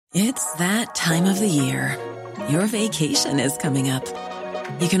It's that time of the year. Your vacation is coming up.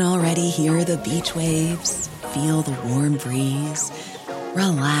 You can already hear the beach waves, feel the warm breeze,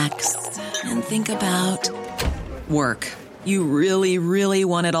 relax, and think about work. You really, really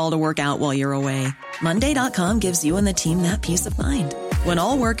want it all to work out while you're away. Monday.com gives you and the team that peace of mind. When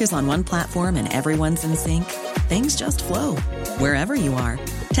all work is on one platform and everyone's in sync, things just flow. Wherever you are,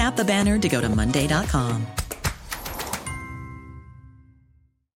 tap the banner to go to Monday.com.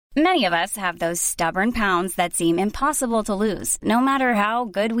 Many of us have those stubborn pounds that seem impossible to lose, no matter how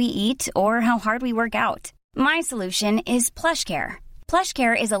good we eat or how hard we work out. My solution is PlushCare.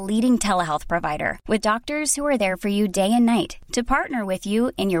 PlushCare is a leading telehealth provider with doctors who are there for you day and night to partner with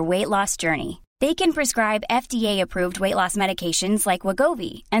you in your weight loss journey. They can prescribe FDA-approved weight loss medications like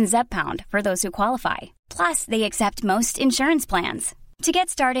Wegovy and Zepbound for those who qualify. Plus, they accept most insurance plans. To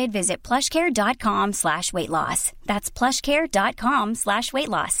get started, visit plushcare.com/weightloss. That's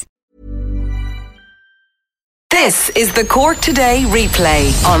plushcare.com/weightloss. This is the Cork Today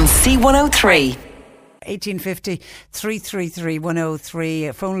replay on C103. 1850 333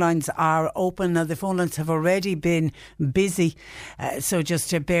 103. Phone lines are open. Now, the phone lines have already been busy, so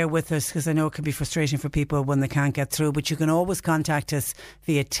just to bear with us, because I know it can be frustrating for people when they can't get through. But you can always contact us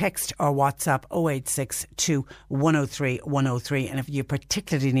via text or WhatsApp 0862 103 103. And if you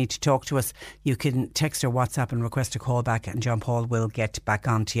particularly need to talk to us, you can text or WhatsApp and request a call back, and John Paul will get back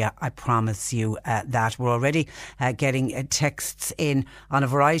on to you. I promise you that. We're already getting texts in on a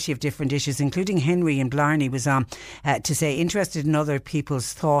variety of different issues, including Henry in Blarney was on to say interested in other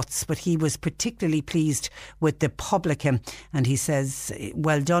people's thoughts, but he was particularly pleased with the publican, and he says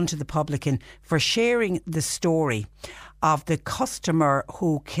well done to the publican for sharing the story of the customer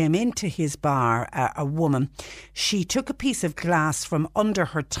who came into his bar, a woman. She took a piece of glass from under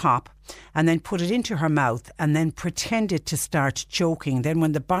her top and then put it into her mouth and then pretended to start choking. Then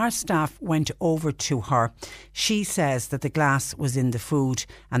when the bar staff went over to her, she says that the glass was in the food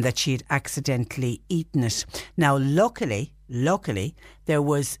and that she had accidentally eaten it. Now, luckily, there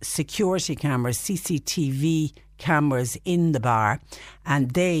was security cameras, CCTV cameras in the bar,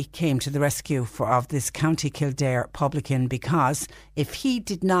 and they came to the rescue of this County Kildare publican, because if he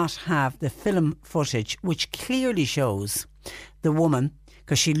did not have the film footage, which clearly shows the woman,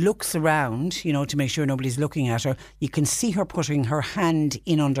 because she looks around, to make sure nobody's looking at her, you can see her putting her hand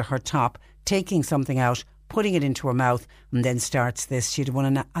in under her top, taking something out, putting it into her mouth, and then starts this. She'd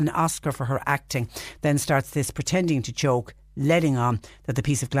won an Oscar for her acting. Then starts this pretending to choke, letting on that the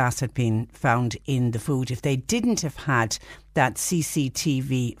piece of glass had been found in the food. If they didn't have had that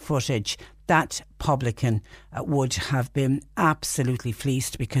CCTV footage, that publican would have been absolutely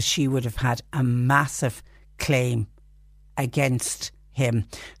fleeced, because she would have had a massive claim against him.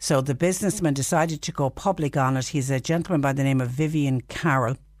 So the businessman decided to go public on it. He's a gentleman by the name of Vivian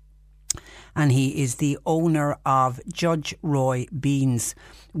Carroll, and he is the owner of Judge Roy Beans,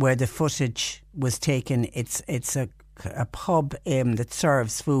 where the footage was taken. It's a pub that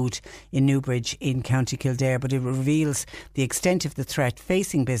serves food in Newbridge in County Kildare, but it reveals the extent of the threat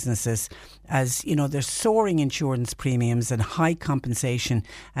facing businesses, as there's soaring insurance premiums and high compensation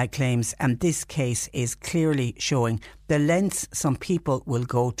claims, and this case is clearly showing the lengths some people will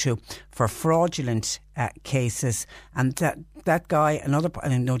go to for fraudulent cases, and that guy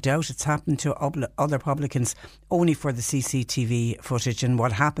and no doubt it's happened to other publicans, only for the CCTV footage. And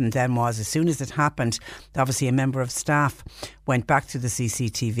what happened then was, as soon as it happened, obviously a member of staff went back to the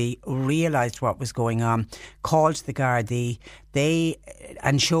CCTV, realised what was going on, called the Gardaí,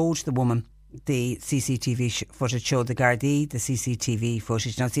 and showed the woman. The CCTV footage showed the Gardaí the CCTV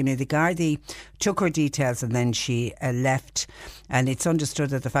footage. Now, seemingly the Gardaí took her details and then she left. And it's understood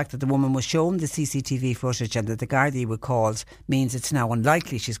that the fact that the woman was shown the CCTV footage and that the Gardaí were called means it's now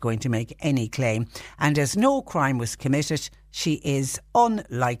unlikely she's going to make any claim. And as no crime was committed, she is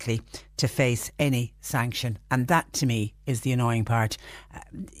unlikely to face any sanction. And that, to me, is the annoying part.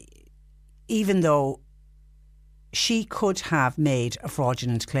 Even though she could have made a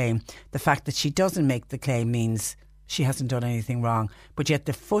fraudulent claim, the fact that she doesn't make the claim means she hasn't done anything wrong. But yet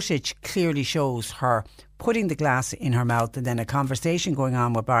the footage clearly shows her putting the glass in her mouth, and then a conversation going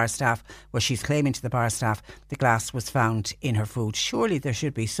on with bar staff where she's claiming to the bar staff the glass was found in her food. Surely there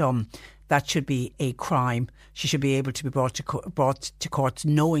should be that should be a crime. She should be able to be brought to court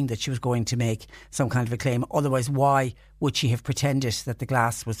knowing that she was going to make some kind of a claim. Otherwise, why would she have pretended that the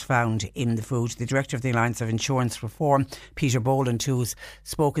glass was found in the food? The Director of the Alliance of Insurance Reform, Peter Boland, who's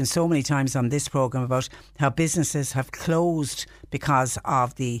spoken so many times on this programme about how businesses have closed because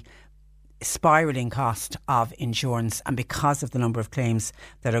of the spiralling cost of insurance and because of the number of claims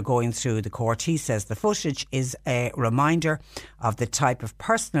that are going through the court. He says the footage is a reminder of the type of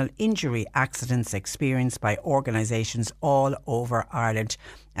personal injury accidents experienced by organisations all over Ireland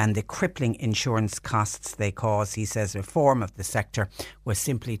and the crippling insurance costs they cause. He says reform of the sector was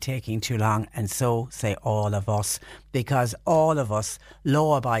simply taking too long, and so say all of us, because all of us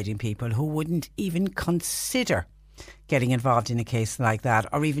law-abiding people who wouldn't even consider getting involved in a case like that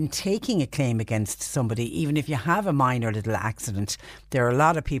or even taking a claim against somebody, even if you have a minor little accident. There are a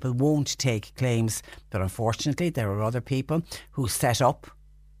lot of people who won't take claims, but unfortunately there are other people who set up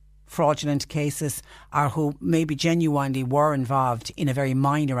fraudulent cases or who maybe genuinely were involved in a very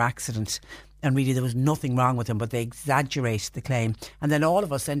minor accident and really there was nothing wrong with them, but they exaggerate the claim, and then all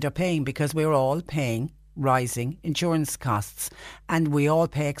of us end up paying because we're all paying rising insurance costs, and we all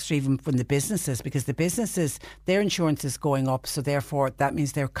pay extra even from the businesses, because the businesses, their insurance is going up, so therefore that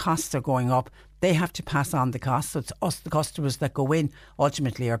means their costs are going up. They have to pass on the costs, so it's us, the customers that go in,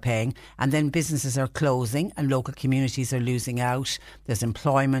 ultimately are paying, and then businesses are closing and local communities are losing out. There's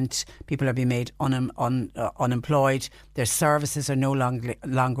employment, people are being made unemployed, their services are no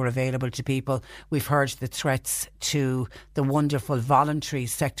longer available to people. We've heard the threats to the wonderful voluntary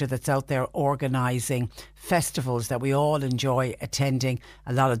sector that's out there organising festivals that we all enjoy attending.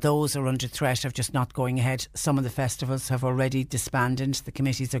 A lot of those are under threat of just not going ahead. Some of the festivals have already disbanded. The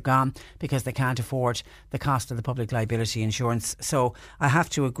committees are gone because they can't afford the cost of the public liability insurance. So I have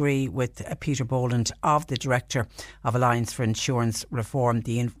to agree with Peter Boland, of the Director of Alliance for Insurance Reform.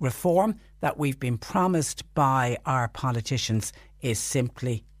 The reform that we've been promised by our politicians is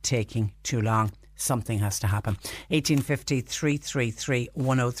simply taking too long. Something has to happen. 1850 333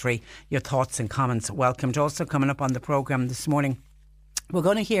 103. Your thoughts and comments welcomed. Also coming up on the programme this morning, we're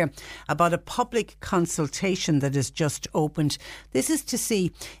going to hear about a public consultation that has just opened. This is to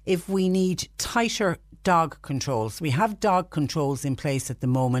see if we need tighter dog controls. We have dog controls in place at the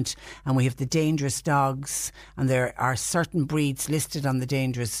moment, and we have the dangerous dogs, and there are certain breeds listed on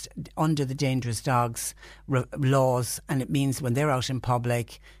the under the dangerous dogs laws, and it means when they're out in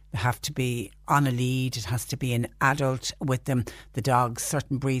public, they have to be on a lead. It has to be an adult with them. The dogs,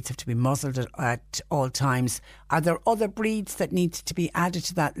 certain breeds, have to be muzzled at all times. Are there other breeds that need to be added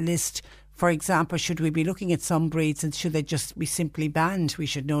to that list? For example, should we be looking at some breeds and should they just be simply banned? We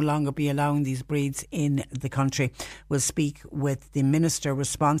should no longer be allowing these breeds in the country. We'll speak with the Minister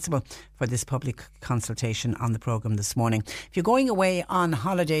responsible for this public consultation on the programme this morning. If you're going away on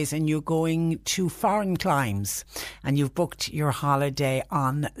holidays and you're going to foreign climes and you've booked your holiday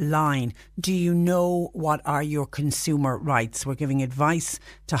online, do you know what are your consumer rights? We're giving advice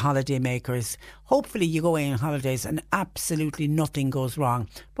to holiday makers. Hopefully you go away on holidays and absolutely nothing goes wrong.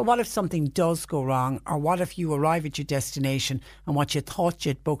 But what if something does go wrong? Or what if you arrive at your destination and what you thought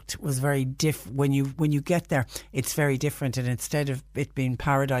you'd booked was very different? When you get there, it's very different, and instead of it being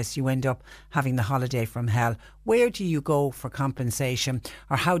paradise, you end up having the holiday from hell. Where do you go for compensation,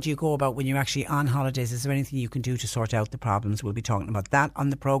 or how do you go about when you're actually on holidays? Is there anything you can do to sort out the problems? We'll be talking about that on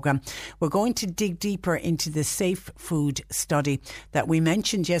the programme. We're going to dig deeper into the safe food study that we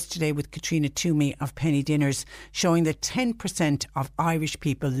mentioned yesterday with Katrina Toomey of Penny Dinners, showing that 10% of Irish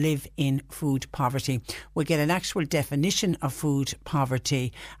people live in food poverty. We'll get an actual definition of food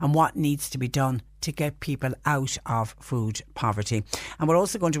poverty and what needs to be done to get people out of food poverty. And we're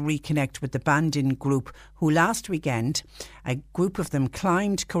also going to reconnect with the Bandon group, who last weekend, a group of them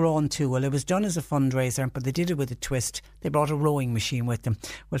climbed Corrán Túil. It was done as a fundraiser, but they did it with a twist. They brought a rowing machine with them.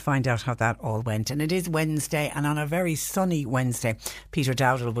 We'll find out how that all went. And it is Wednesday, and on a very sunny Wednesday, Peter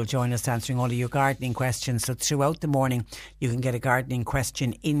Dowdall will join us answering all of your gardening questions. So throughout the morning, you can get a gardening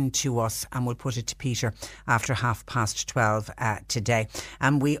question into us, and we'll put it to Peter after 12:30 today.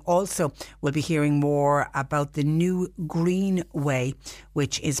 And we also will be hearing more about the new Greenway,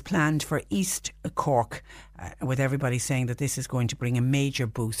 which is planned for East Cork, with everybody saying that this is going to bring a major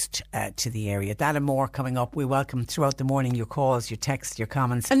boost to the area. That and more coming up. We welcome throughout the morning your calls, your texts, your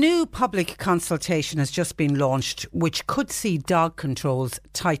comments. A new public consultation has just been launched which could see dog controls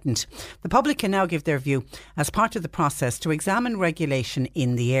tightened. The public can now give their view as part of the process to examine regulation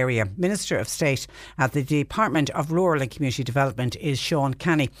in the area. Minister of State at the Department of Rural and Community Development is Sean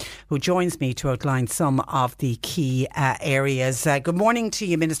Canny, who joins me to outline some of the key areas. Good morning to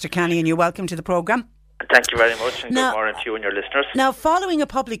you, Minister Canny, and you're welcome to the programme. Thank you very much, and good morning to you and your listeners. Now, following a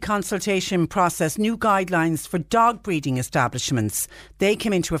public consultation process, new guidelines for dog breeding establishments, they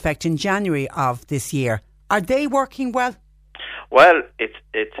came into effect in January of this year. Are they working well? Well, it's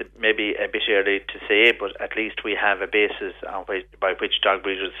maybe a bit early to say, but at least we have a basis by which dog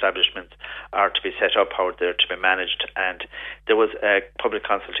breeders' establishments are to be set up, how they're to be managed, and there was a public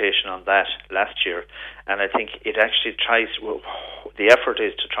consultation on that last year, and I think it actually the effort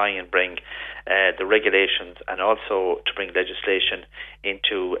is to try and bring the regulations and also to bring legislation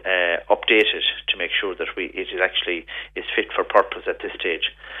into updated to make sure that it actually is fit for purpose at this stage.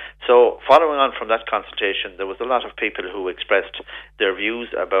 So following on from that consultation, there was a lot of people who expressed their views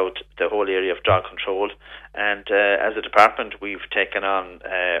about the whole area of dog control, and as a department we've taken on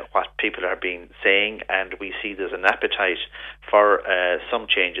what people have been saying, and we see there's an appetite for some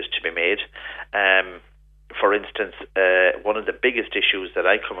changes to be made. For instance, one of the biggest issues that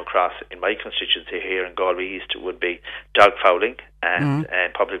I come across in my constituency here in Galway East would be dog fouling and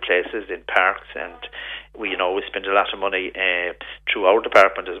public places, in parks, and we spend a lot of money through our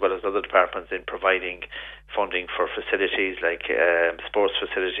department as well as other departments in providing funding for facilities like sports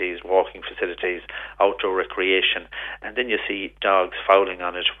facilities, walking facilities, outdoor recreation, and then you see dogs fouling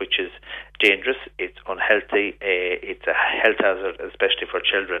on it, which is dangerous, it's unhealthy, it's a health hazard, especially for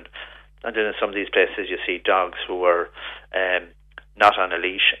children. And then in some of these places you see dogs who are not on a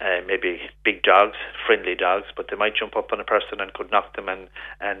leash, maybe big dogs, friendly dogs, but they might jump up on a person and could knock them and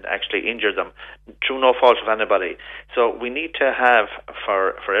actually injure them through no fault of anybody. So we need to have,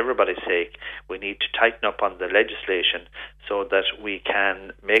 for everybody's sake, we need to tighten up on the legislation so that we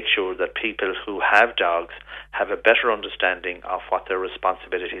can make sure that people who have dogs have a better understanding of what their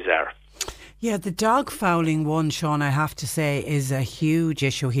responsibilities are. Yeah, the dog fouling one, Sean, I have to say, is a huge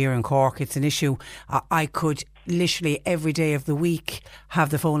issue here in Cork. It's an issue I could literally every day of the week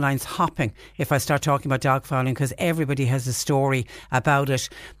have the phone lines hopping if I start talking about dog fouling, because everybody has a story about it.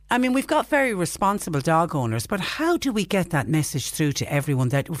 I mean, we've got very responsible dog owners, but how do we get that message through to everyone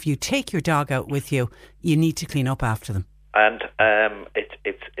that if you take your dog out with you, you need to clean up after them? And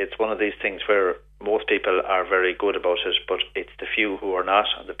it's one of these things where most people are very good about it, but it's the few who are not,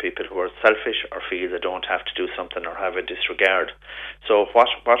 and the people who are selfish or feel they don't have to do something or have a disregard. So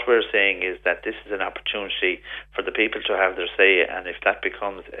what we're saying is that this is an opportunity for the people to have their say, and if that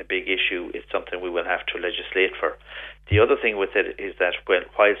becomes a big issue, it's something we will have to legislate for. The other thing with it is that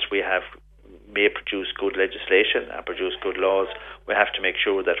whilst we may produce good legislation and produce good laws, we have to make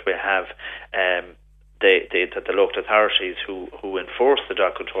sure that we have that the local authorities who enforce the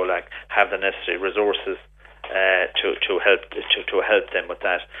Dog Control Act have the necessary resources to help them with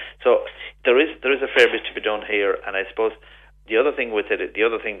that. So there is a fair bit to be done here, and I suppose the other thing with it, the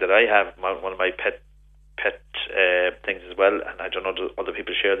other thing that I have, one of my pet things as well, and I don't know if other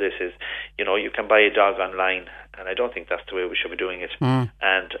people share this, is you can buy a dog online, and I don't think that's the way we should be doing it.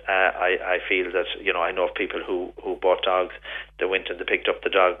 And I feel that I know of people who bought dogs. They went and they picked up the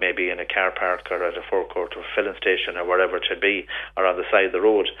dog maybe in a car park or at a forecourt or filling station or wherever it should be, or on the side of the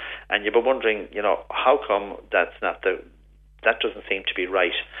road, and you've been wondering how come that doesn't seem to be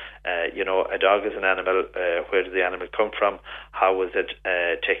right. A dog is an animal. Where did the animal come from? How was it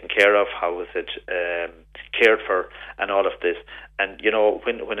taken care of? How was it cared for? And all of this. And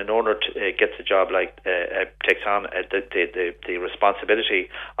when an owner gets a job takes on the responsibility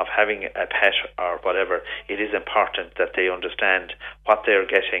of having a pet or whatever, it is important that they understand what they're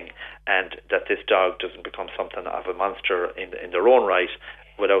getting, and that this dog doesn't become something of a monster in their own right,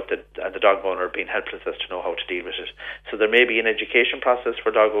 without the dog owner being helpless as to know how to deal with it. So there may be an education process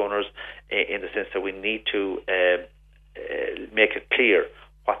for dog owners in the sense that we need to make it clear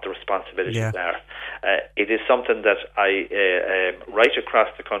what the responsibilities are. It is something that I right across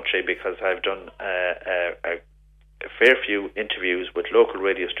the country, because I've done a fair few interviews with local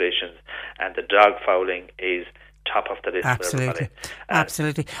radio stations, and the dog fouling is top of the list. Absolutely.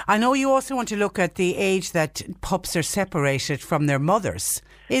 Absolutely. I know you also want to look at the age that pups are separated from their mothers.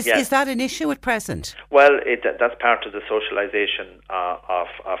 Is that an issue at present? Well, that's part of the socialisation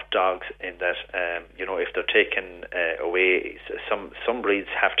of dogs, in that if they're taken away, some breeds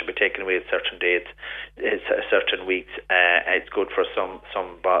have to be taken away at certain dates, certain weeks. It's good for some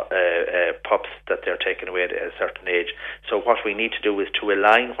pups that they're taken away at a certain age. So what we need to do is to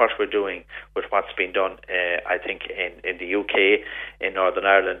align what we're doing with what's been done, I think, in the UK, in Northern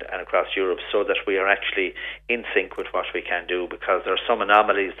Ireland and across Europe, so that we are actually in sync with what we can do, because there are some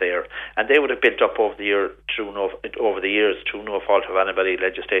anomalies anomalies there, and they would have built up over the years through no fault of anybody.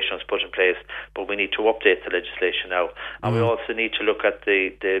 Legislation was put in place, but we need to update the legislation now, and we also need to look at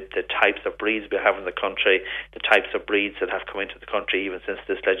the types of breeds we have in the country, the types of breeds that have come into the country even since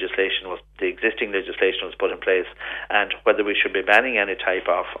the existing legislation was put in place, and whether we should be banning any type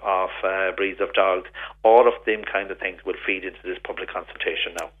of breeds of dogs. All of them kind of things will feed into this public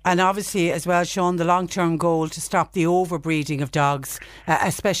consultation now. And obviously as well, Sean, the long-term goal to stop the overbreeding of dogs,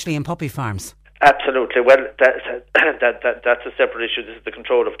 especially in puppy farms. Absolutely. Well, that's a separate issue. This is the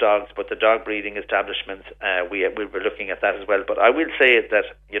control of dogs, but the dog breeding establishments, we'll be looking at that as well. But I will say that,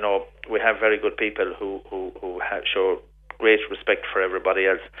 you know, we have very good people who show great respect for everybody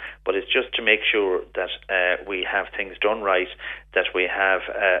else, but it's just to make sure that we have things done right, that we have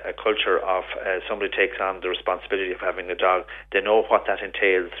a culture of somebody takes on the responsibility of having a dog. They know what that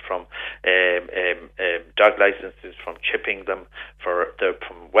entails, from dog licenses, from chipping them,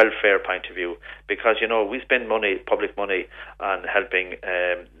 from welfare point of view, because, you know, we spend money, public money, on helping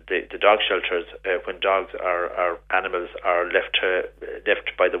the dog shelters when dogs or animals are left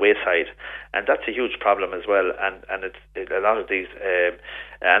by the wayside, and that's a huge problem as well. And a lot of these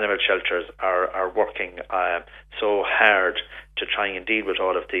animal shelters are working so hard to try and deal with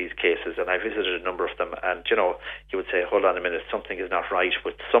all of these cases, and I visited a number of them, and, you know, you would say, hold on a minute, something is not right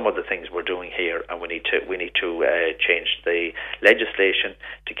with some of the things we're doing here, and we need to change the legislation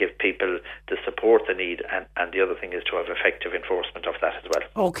to give people the support they need, and the other thing is to have effective enforcement of that as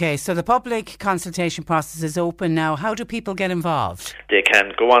well. Okay, so the public consultation process is open now. How do people get involved? They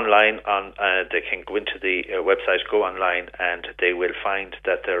can go online they can go into the website, go online, and they will find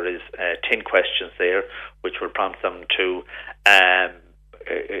that there is 10 questions there, which will prompt them to, I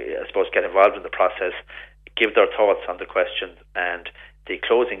suppose, get involved in the process, give their thoughts on the questions, and the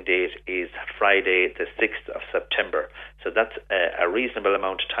closing date is Friday the 6th of September. So that's a reasonable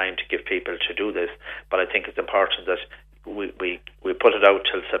amount of time to give people to do this, but I think it's important that we put it out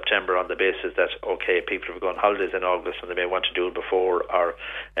till September on the basis that, okay, people have gone on holidays in August and they may want to do it before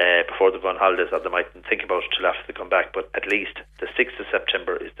they go on holidays, or they mightn't think about it till after they come back, but at least the 6th of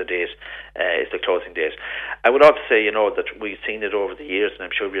September is the date, is the closing date. I would also say, you know, that we've seen it over the years, and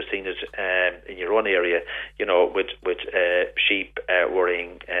I'm sure you've seen it in your own area, you know, with sheep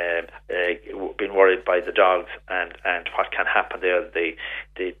worrying, being worried by the dogs, and what can happen there,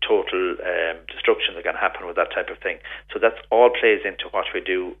 the total destruction that can happen with that type of thing. So that all plays into what we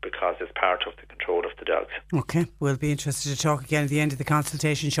do, because it's part of the control of the dogs. Okay, we'll be interested to talk again at the end of the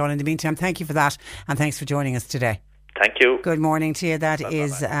consultation, Sean. In the meantime, thank you for that, and thanks for joining us today. Thank you. Good morning to you. That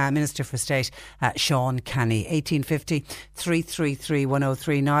is Minister for State Sean Kenny. 1850 333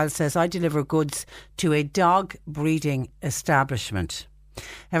 103. Niall says, I deliver goods to a dog breeding establishment.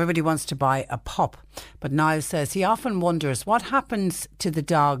 Everybody wants to buy a pup, but Niall says he often wonders what happens to the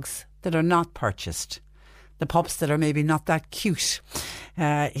dogs that are not purchased, the pups that are maybe not that cute.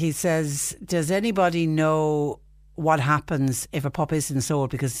 He says, does anybody know what happens if a pup isn't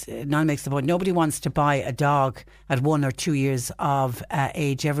sold? Because Niall makes the point, nobody wants to buy a dog at 1 or 2 years of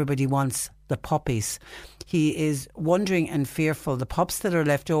age. Everybody wants the puppies. He is wondering and fearful, the pups that are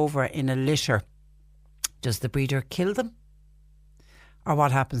left over in a litter, does the breeder kill them? Or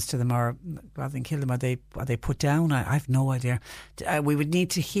what happens to them? Or rather than kill them, are they put down? I have no idea. We would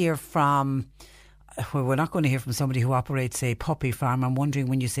need to hear from... Well, we're not going to hear from somebody who operates a puppy farm. I'm wondering,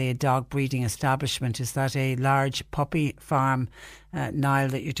 when you say a dog breeding establishment, is that a large puppy farm, Niall,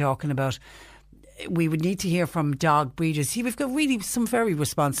 that you're talking about? We would need to hear from dog breeders. See, we've got really some very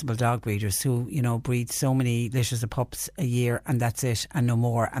responsible dog breeders who, you know, breed so many litters of pups a year, and that's it, and no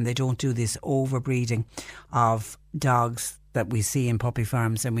more. And they don't do this overbreeding of dogs that we see in puppy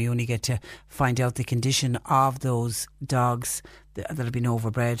farms, and we only get to find out the condition of those dogs that have been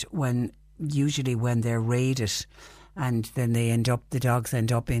overbred usually when they're raided, and then the dogs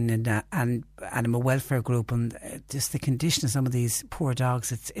end up in an animal welfare group, and just the condition of some of these poor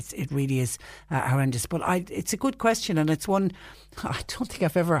dogs, it really is horrendous. But it's a good question, and it's one I don't think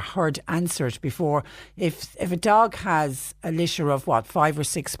I've ever heard answered before. If a dog has a litter of 5 or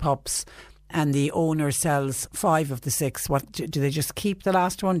 6 pups, and the owner sells 5 of the 6, what do they just keep the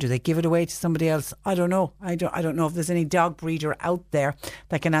last one? Do they give it away to somebody else? I don't know. I don't know if there's any dog breeder out there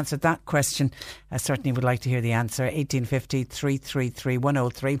that can answer that question. I certainly would like to hear the answer. 1850 333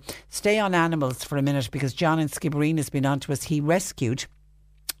 103. Stay on animals for a minute, because John in Skibbereen has been on to us. He rescued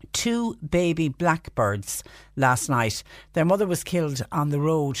 2 baby blackbirds last night. Their mother was killed on the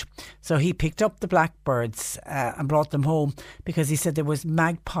road, so he picked up the blackbirds and brought them home, because he said there was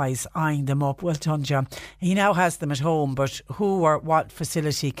magpies eyeing them up. Well done, John. He now has them at home, but who or what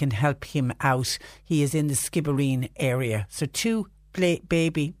facility can help him out? He is in the Skibbereen area. So 2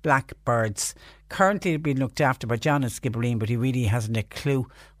 baby blackbirds. Currently being looked after by John in Skibbereen, but he really hasn't a clue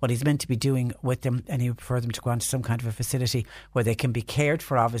what he's meant to be doing with them, and he would prefer them to go on to some kind of a facility where they can be cared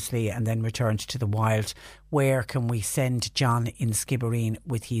for, obviously, and then returned to the wild. Where can we send John in Skibbereen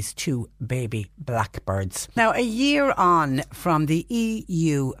with his 2 baby blackbirds? Now, a year on from the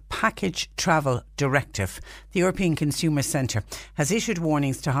EU Package Travel Directive, the European Consumer Centre has issued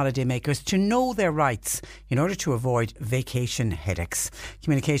warnings to holidaymakers to know their rights in order to avoid vacation headaches.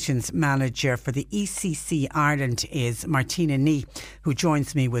 Communications Manager for the ECC Ireland is Martina Nee, who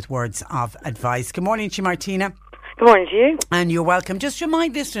joins me with words of advice. Good morning to you, Martina. Good morning to you. And you're welcome. Just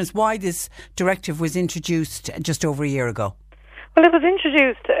remind listeners why this directive was introduced just over a year ago. Well, it was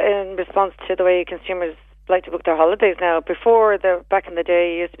introduced in response to the way consumers like to book their holidays now. Before, back in the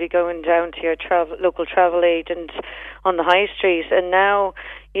day, you used to be going down to your local travel agent on the high street, and now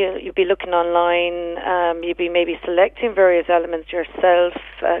you'd be looking online, you'd be maybe selecting various elements yourself,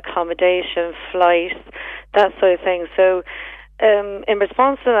 accommodation, flight, that sort of thing. So in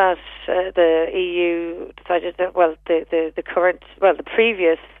response to that, the EU decided that, the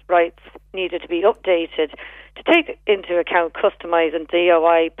previous rights needed to be updated to take into account customised and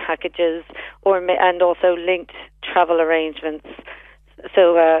DIY packages, and also linked travel arrangements.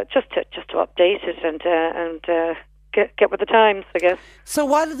 So just to update it and get with the times, I guess. So,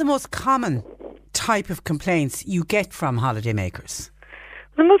 what are the most common type of complaints you get from holidaymakers?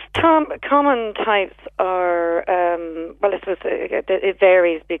 The most common types are, I suppose it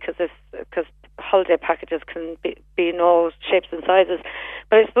varies because holiday packages can be in all shapes and sizes.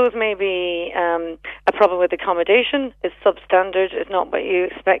 But I suppose maybe a problem with accommodation is substandard, is not what you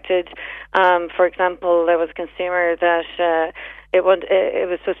expected. For example, there was a consumer that it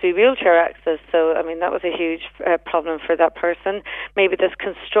was supposed to be wheelchair access, so I mean that was a huge problem for that person. Maybe there's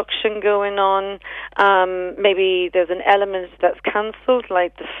construction going on. Maybe there's an element that's cancelled,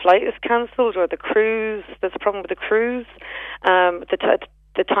 like the flight is cancelled, or the cruise. There's a problem with the cruise.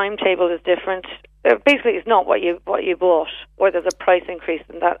 The timetable is different. Basically, it's not what you bought, or there's a price increase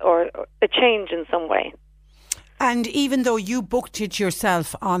in that, or a change in some way. And even though you booked it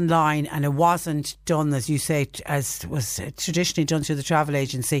yourself online and it wasn't done, as you say, as was traditionally done through the travel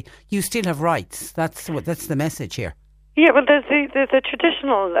agency, you still have rights. That's the message here. Yeah, well, there's the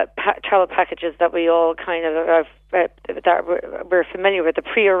traditional travel packages that we all kind of that we're familiar with. The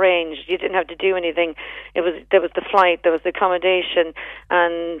pre-arranged, you didn't have to do anything. There was the flight, there was the accommodation,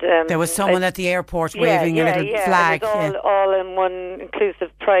 and there was someone at the airport waving a little flag. It was all in one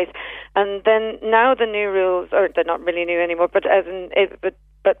inclusive price. And then now the new rules, or they're not really new anymore, but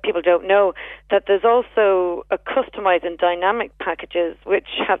but people don't know that there's also a customised and dynamic packages which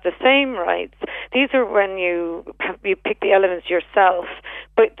have the same rights. These are when you pick the elements yourself,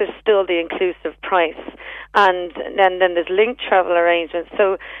 but there's still the inclusive price. And then there's linked travel arrangements.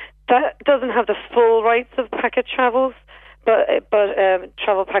 So that doesn't have the full rights of package travels, but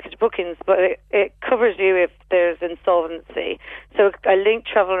travel package bookings, but it covers you if there's insolvency. So a linked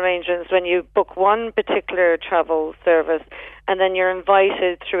travel arrangements when you book one particular travel service, and then you're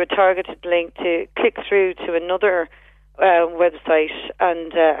invited through a targeted link to click through to another website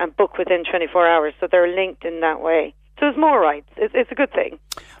and book within 24 hours. So they're linked in that way. So there's more rights. It's a good thing.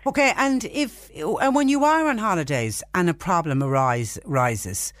 Okay, and when you are on holidays and a problem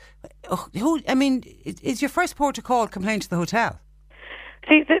rises, is your first port of call complain to the hotel?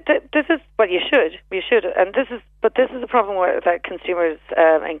 See, this is what you should, and this is a problem that consumers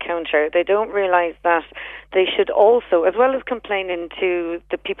encounter. They don't realise that they should also, as well as complaining to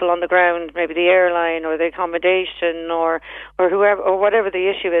the people on the ground, maybe the airline or the accommodation or whoever or whatever the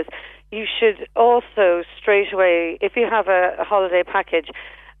issue is, you should also straight away, if you have a holiday package,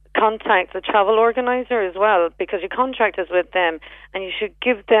 contact the travel organizer as well, because your contract is with them, and you should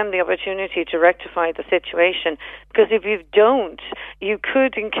give them the opportunity to rectify the situation, because if you don't, you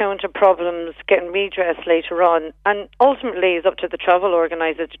could encounter problems getting redress later on, and ultimately it's up to the travel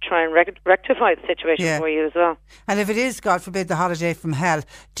organizer to try and rectify the situation for you as well. And if it is, God forbid, the holiday from hell,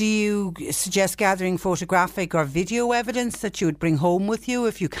 do you suggest gathering photographic or video evidence that you would bring home with you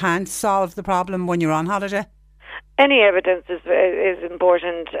if you can't solve the problem when you're on holiday? Any evidence is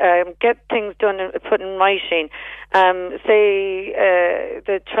important. Get things done and put in writing. Say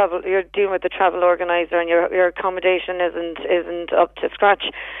you're dealing with the travel organizer and your accommodation isn't up to scratch.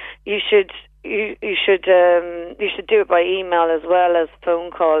 You should do it by email as well as phone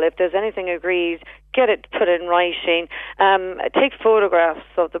call. If there's anything agreed, get it put in writing. Take photographs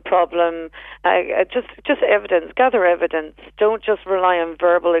of the problem. Just evidence. Gather evidence. Don't just rely on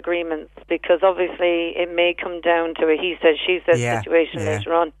verbal agreements, because obviously it may come down to a he said, she said situation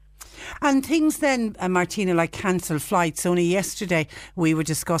later on. And things then, Martina, like cancelled flights. Only yesterday we were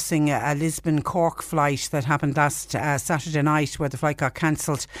discussing a Lisbon-Cork flight that happened last Saturday night where the flight got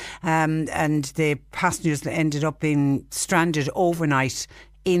cancelled and the passengers ended up being stranded overnight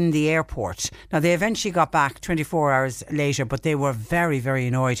in the airport. Now, they eventually got back 24 hours later, but they were very, very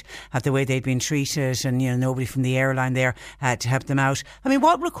annoyed at the way they'd been treated and, nobody from the airline there to help them out. I mean,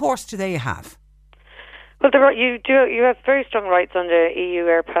 what recourse do they have? Well, you have very strong rights under EU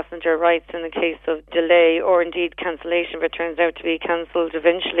air passenger rights in the case of delay or indeed cancellation if it turns out to be cancelled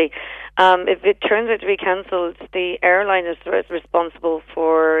eventually. If it turns out to be cancelled, the airline is responsible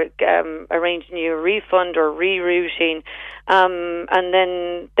for arranging you a refund or rerouting, and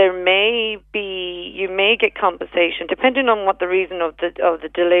then you may get compensation depending on what the reason of the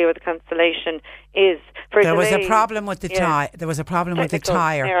delay or the cancellation is. There was a problem with the tyre. There was a problem with the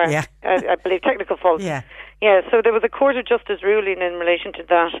tyre. Yeah, I believe technical fault. Yeah. Yeah, so there was a Court of Justice ruling in relation to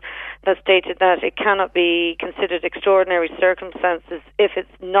that stated that it cannot be considered extraordinary circumstances if it's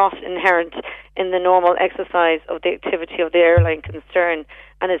not inherent in the normal exercise of the activity of the airline concern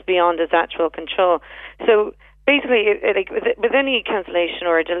and is beyond its actual control. So basically, with any cancellation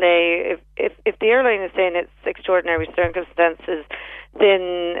or a delay, if the airline is saying it's extraordinary circumstances,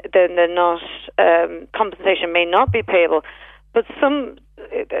 then they're not compensation may not be payable. But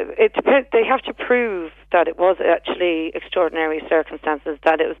it depends. They have to prove that it was actually extraordinary circumstances,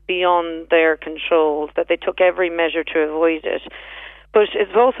 that it was beyond their control, that they took every measure to avoid it. But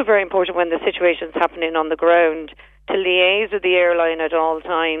it's also very important when the situation's happening on the ground to liaise with the airline at all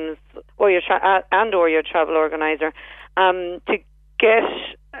times, or your travel organizer, to get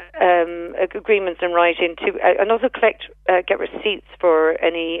agreements in writing and also get receipts for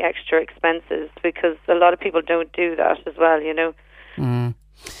any extra expenses, because a lot of people don't do that as well, Mm.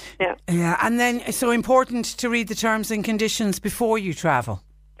 Yeah, and then so important to read the terms and conditions before you travel.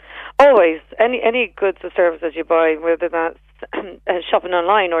 Always, any goods or services you buy, whether that's shopping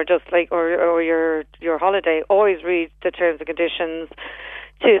online or just or your holiday, always read the terms and conditions.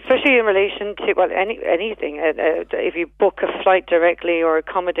 Especially in relation to anything. If you book a flight directly or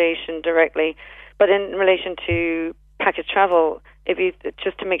accommodation directly, but in relation to package travel,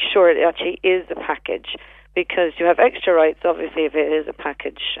 just to make sure it actually is a package, because you have extra rights, obviously, if it is a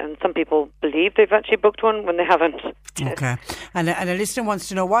package. And some people believe they've actually booked one when they haven't. Okay. And a listener wants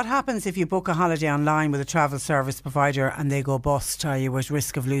to know, what happens if you book a holiday online with a travel service provider and they go bust? Are you at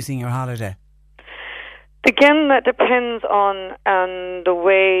risk of losing your holiday? Again, that depends on the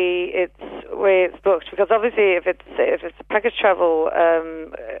way it's booked, because obviously if it's a package travel,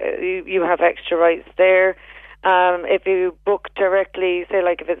 you have extra rights there. If you book directly, say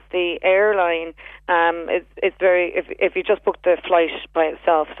like if it's the airline, if you just book the flight by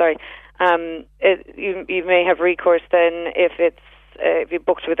itself, you may have recourse then. If you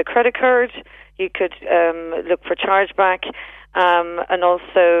booked with a credit card, you could look for chargeback, and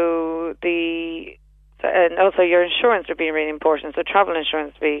also your insurance would be really important. So travel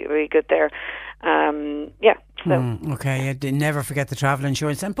insurance would be really good there. Okay, never forget the travel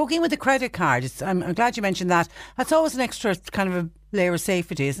insurance. And booking with a credit card, I'm glad you mentioned that. That's always an extra kind of a layer of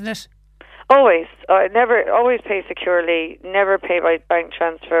safety, isn't it? Always. Always pay securely. Never pay by bank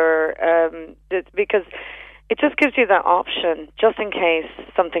transfer, because it just gives you that option, just in case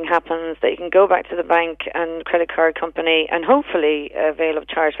something happens, that you can go back to the bank and credit card company and hopefully avail of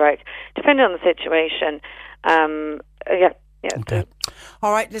chargeback, depending on the situation. Okay.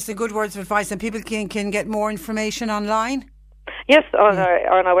 All right, listen, good words of advice. And people can get more information online? Yes, on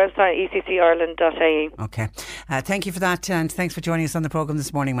our website, eccIreland.ie. Okay. Thank you for that, and thanks for joining us on the programme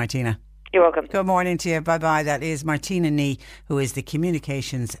this morning, Martina. You're welcome. Good morning to you. Bye-bye. That is Martina Nee, who is the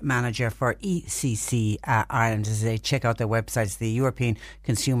Communications Manager for ECC Ireland. As they check out their websites, the European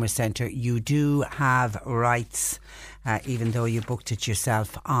Consumer Centre, you do have rights, even though you booked it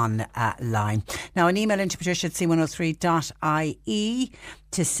yourself online. Now, an email into Patricia at c103.ie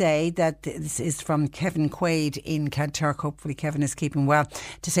to say that this is from Kevin Quaid in Kanturk. Hopefully Kevin is keeping well.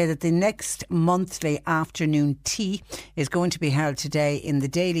 To say that the next monthly afternoon tea is going to be held today in the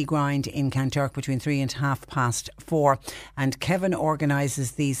Daily Grind in Kanturk between 3 and 4:30. And Kevin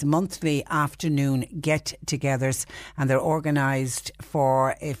organises these monthly afternoon get-togethers, and they're organised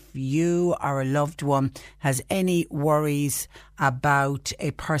for if you or a loved one has any worries about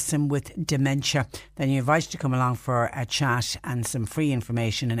a person with dementia, then you're invited to come along for a chat and some free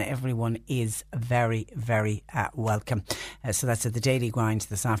information, and everyone is very, very welcome. So that's at the Daily Grind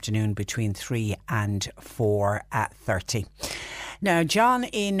this afternoon between 3 and 4:30. Now, John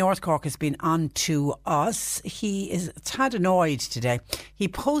in North Cork has been on to us. He is a tad annoyed today. He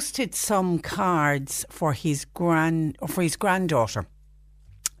posted some cards for his granddaughter.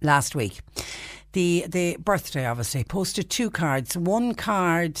 last week. The birthday, obviously, posted 2 cards. One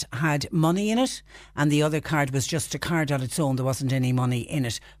card had money in it and the other card was just a card on its own. There wasn't any money in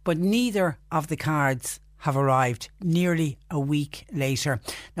it. But neither of the cards have arrived nearly a week later.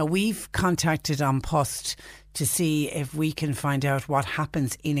 Now, we've contacted An Post to see if we can find out what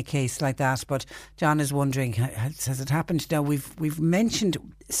happens in a case like that. But John is wondering, has it happened? Now, we've mentioned,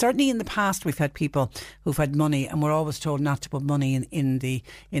 certainly in the past, we've had people who've had money and we're always told not to put money in the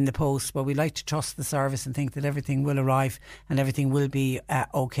post. But we like to trust the service and think that everything will arrive and everything will be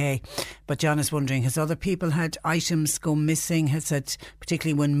okay. But John is wondering, has other people had items go missing? Has it,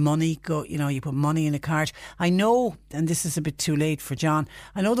 particularly when money go, you put money in a card? I know, and this is a bit too late for John,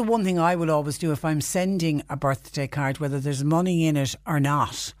 I know the one thing I will always do if I'm sending a birthday card, whether there's money in it or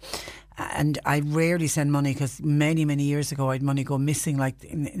not, and I rarely send money because many years ago I had money go missing, like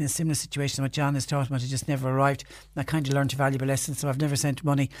in a similar situation what John has talked about. It just never arrived. I kind of learned a valuable lesson, so I've never sent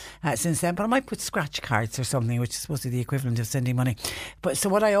money since then. But I might put scratch cards or something, which is supposed to be the equivalent of sending money. But so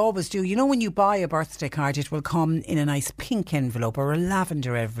what I always do, when you buy a birthday card, it will come in a nice pink envelope or a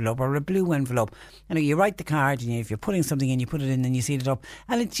lavender envelope or a blue envelope. You write the card, and if you're putting something in, you put it in and you seal it up,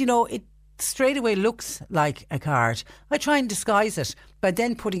 and it's it straight away looks like a card. I try and disguise it by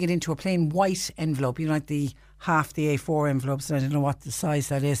then putting it into a plain white envelope, like the half the A4 envelopes. I don't know what the size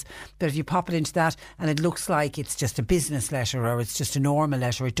that is, but if you pop it into that and it looks like it's just a business letter or it's just a normal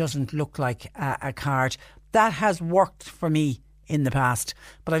letter, it doesn't look like a card. That has worked for me in the past,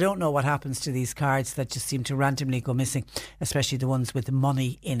 but I don't know what happens to these cards that just seem to randomly go missing, especially the ones with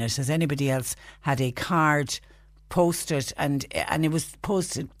money in it. Has anybody else had a card posted and it was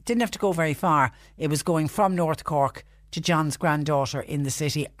posted, didn't have to go very far, it was going from North Cork to John's granddaughter in the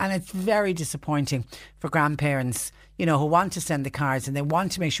city, and it's very disappointing for grandparents who want to send the cards and they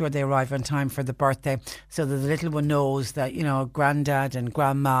want to make sure they arrive on time for the birthday, so that the little one knows that granddad and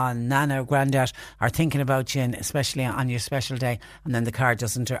grandma and nana or granddad are thinking about you, and especially on your special day, and then the card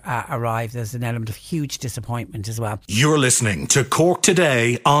doesn't arrive. There's an element of huge disappointment as well. You're listening to Cork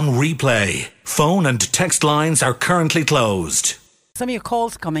Today on replay. Phone and text lines are currently closed. Some of your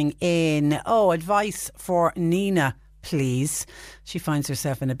calls coming in. Advice for Nina, please. She finds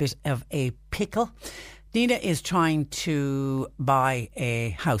herself in a bit of a pickle. Nina is trying to buy a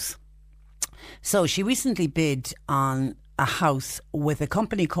house. So she recently bid on a house with a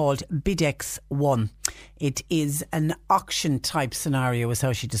company called Bidex One. It is an auction type scenario is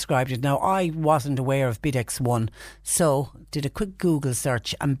how she described it. Now, I wasn't aware of Bidex One, so did a quick Google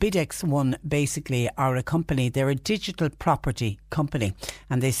search, and Bidex One basically are a company, they're a digital property company,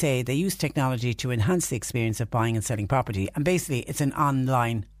 and they say they use technology to enhance the experience of buying and selling property, and basically it's an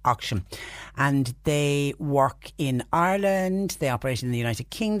online auction, and they work in Ireland, they operate in the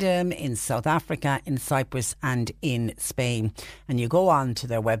United Kingdom, in South Africa, in Cyprus and in Spain. And you go on to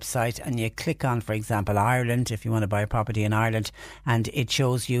their website and you click on, for example, Ireland, if you want to buy a property in Ireland, and it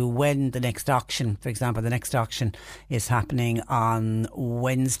shows you when the next auction, for example, the next auction is happening on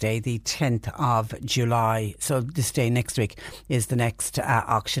Wednesday the 10th of July, so this day next week is the next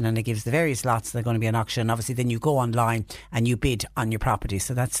auction, and it gives the various lots that are going to be an auction. Obviously then you go online and you bid on your property,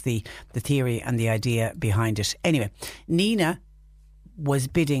 so that's the theory and the idea behind it. Anyway, Nina was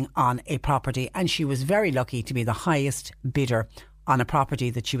bidding on a property and she was very lucky to be the highest bidder on a property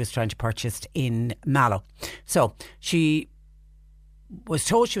that she was trying to purchase in Mallow. So she was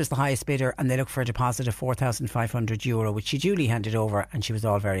told she was the highest bidder and they looked for a deposit of €4,500, which she duly handed over, and she was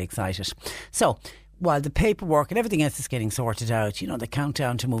all very excited. So while the paperwork and everything else is getting sorted out, the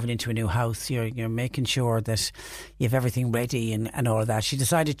countdown to moving into a new house, you're making sure that you have everything ready and all of that, she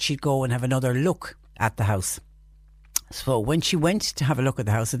decided she'd go and have another look at the house. So when she went to have a look at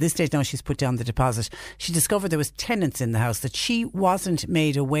the house, at this stage now she's put down the deposit, she discovered there was tenants in the house that she wasn't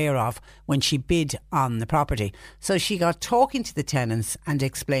made aware of when she bid on the property. So she got talking to the tenants and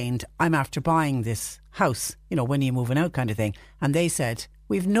explained, I'm after buying this house, when are you moving out kind of thing. And they said,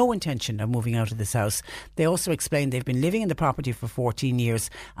 we've no intention of moving out of this house. They also explained they've been living in the property for 14 years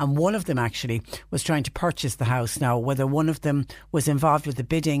and one of them actually was trying to purchase the house. Now, whether one of them was involved with the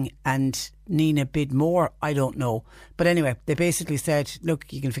bidding and Nina bid more, I don't know. But anyway, they basically said,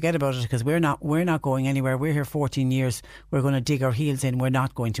 look, you can forget about it because we're not going anywhere. We're here 14 years. We're going to dig our heels in. We're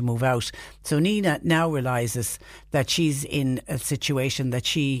not going to move out. So Nina now realises that she's in a situation that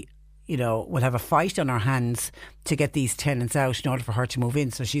she will have a fight on her hands to get these tenants out in order for her to move in.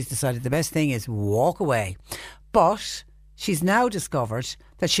 So she's decided the best thing is walk away. But she's now discovered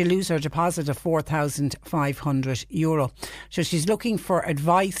that she'll lose her deposit of €4,500. So she's looking for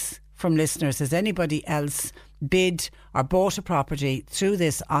advice from listeners. Has anybody else bid or bought a property through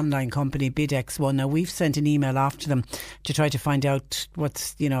this online company, BidX1. Now, we've sent an email after them to try to find out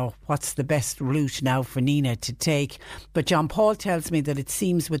what's the best route now for Nina to take. But John Paul tells me that it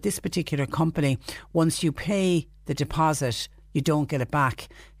seems with this particular company, once you pay the deposit, you don't get it back.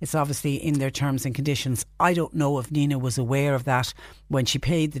 It's obviously in their terms and conditions. I don't know if Nina was aware of that when she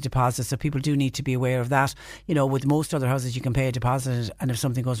paid the deposit, so people do need to be aware of that. You know, with most other houses, you can pay a deposit and if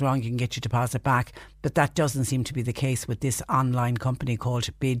something goes wrong, you can get your deposit back. But that doesn't seem to be the case with this online company called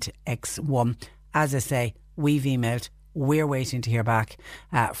BidX1. As I say, we've emailed. We're waiting to hear back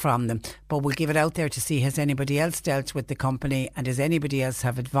from them. But we'll give it out there to see, has anybody else dealt with the company and does anybody else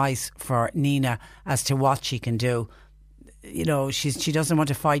have advice for Nina as to what she can do? You know, she doesn't want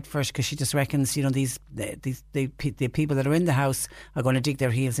to fight for it because she just reckons, you know, the people that are in the house are going to dig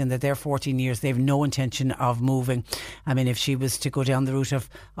their heels in. That they're 14 years, they have no intention of moving. I mean, if she was to go down the route of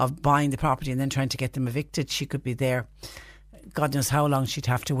buying the property and then trying to get them evicted, she could be there. God knows how long she'd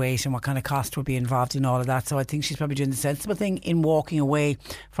have to wait and what kind of cost would be involved in all of that. So I think she's probably doing the sensible thing in walking away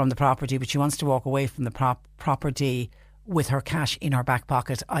from the property, but she wants to walk away from the property with her cash in her back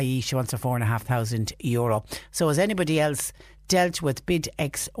pocket, i.e. she wants her €4,500. So has anybody else dealt with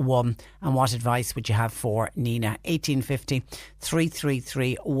BidX1 and what advice would you have for Nina? 1850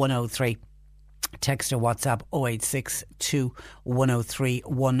 333 103. Text or WhatsApp 0862 103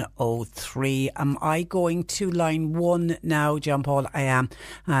 103. Am I going to line one now, John Paul? I am.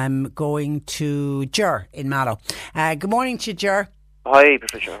 I'm going to Ger in Mallow. Good morning to you, Ger. Hi,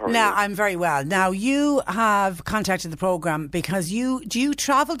 Patricia. How are now, you? I'm very well. Now, you have contacted the programme because do you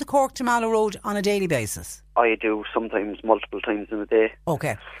travel to Cork to Mallow Road on a daily basis? I do, sometimes multiple times in a day.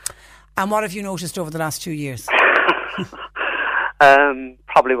 Okay. And what have you noticed over the last 2 years?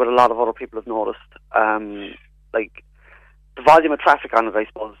 Probably what a lot of other people have noticed. Like, the volume of traffic on it, I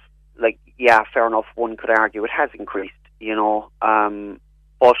suppose, like, yeah, fair enough, one could argue it has increased, you know.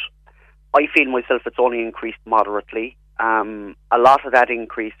 But I feel myself it's only increased moderately. A lot of that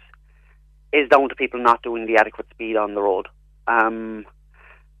increase is down to people not doing the adequate speed on the road.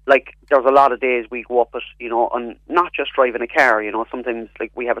 Like, there's a lot of days we go up it, you know, and not just driving a car, you know, sometimes,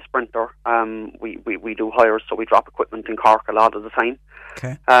 like, we have a Sprinter, we do hires, so we drop equipment in Cork a lot of the time.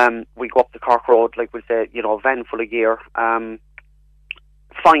 Okay. We go up the Cork Road, like we say, you know, a van full of gear.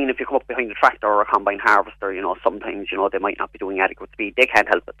 Fine if you come up behind a tractor or a combine harvester, you know, sometimes, you know, they might not be doing adequate speed. They can't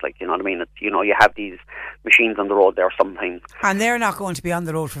help it, like, you know what I mean? It's, you know, you have these machines on the road there sometimes. And they're not going to be on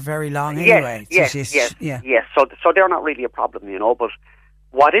the road for very long anyway. Yes. So they're not really a problem, you know, but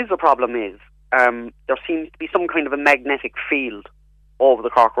what is a problem is there seems to be some kind of a magnetic field over the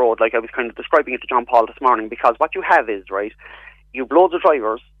Cork Road, like I was kind of describing it to John Paul this morning, because what you have is, right, you've loads of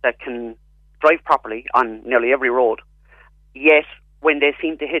drivers that can drive properly on nearly every road, yet when they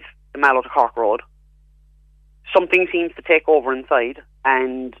seem to hit the Mallow to Cork Road, something seems to take over inside,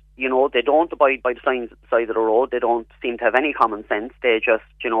 and, you know, they don't abide by the signs at the side of the road. They don't seem to have any common sense. They just,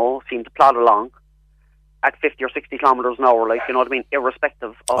 you know, seem to plod along at 50 or 60 kilometres an hour, like, you know what I mean,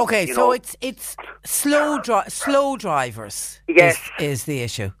 irrespective of... Okay, so know, it's slow drivers is the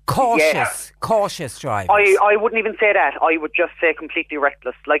issue. Cautious drivers. I wouldn't even say that. I would just say completely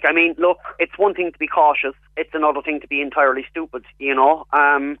reckless. Like, I mean, look, it's one thing to be cautious. It's another thing to be entirely stupid, you know.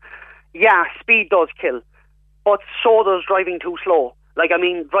 Yeah, speed does kill, but so does driving too slow. Like, I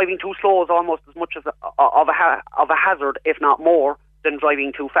mean, driving too slow is almost as much as of a hazard, if not more, than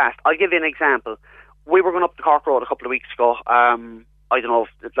driving too fast. I'll give you an example. We were going up the Cork Road a couple of weeks ago. I don't know,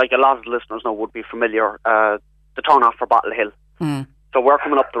 like a lot of the listeners now would be familiar, the turn off for Bottle Hill. Mm. So we're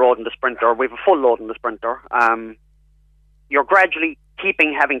coming up the road in the Sprinter. We have a full load in the Sprinter. You're gradually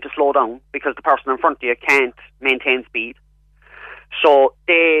having to slow down because the person in front of you can't maintain speed. So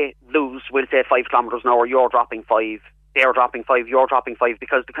they lose, we'll say, 5 kilometres an hour. You're dropping 5. They're dropping 5. You're dropping 5,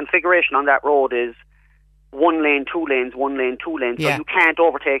 because the configuration on that road is 1 lane, 2 lanes, 1 lane, 2 lanes. Yeah. So you can't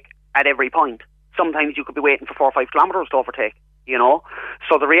overtake at every point. Sometimes you could be waiting for 4 or 5 kilometres to overtake, you know.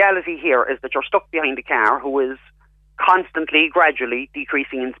 So the reality here is that you're stuck behind a car who is constantly, gradually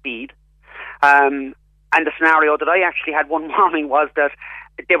decreasing in speed. And the scenario that I actually had one morning was that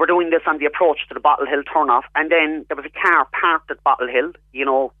they were doing this on the approach to the Bottle Hill turnoff, and then there was a car parked at Bottle Hill, you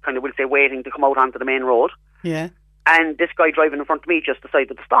know, kind of, we'll say, waiting to come out onto the main road. Yeah. And this guy driving in front of me just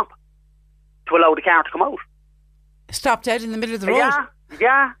decided to stop to allow the car to come out. Stop dead in the middle of the road?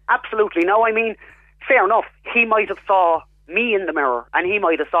 Yeah, absolutely. No, I mean, fair enough. He might have saw me in the mirror, and he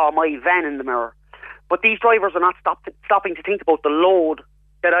might have saw my van in the mirror. But these drivers are not stopping to think about the load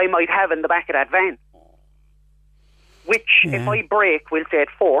that I might have in the back of that van. which if I brake, we'll say at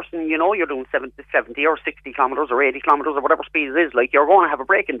force, and you know you're doing 70 or 60 kilometres or 80 kilometres or whatever speed it is, like, you're going to have a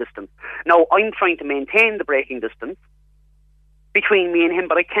braking distance. Now, I'm trying to maintain the braking distance between me and him,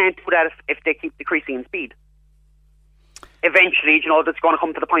 but I can't do that if they keep decreasing in speed. Eventually, you know, that's going to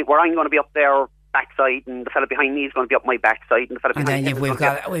come to the point where I'm going to be up there backside, and the fella behind me is going to be up my backside, and the fella behind me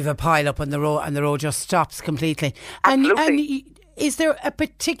we've a pile up on the road, and the road just stops completely. Absolutely. And is there a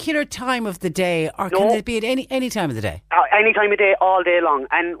particular time of the day, or can it be at any time of the day? Any time of day, all day long.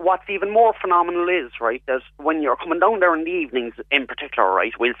 And what's even more phenomenal is, right, there's when you're coming down there in the evenings in particular,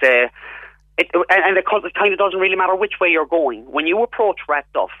 right, we'll say, it kind of doesn't really matter which way you're going. When you approach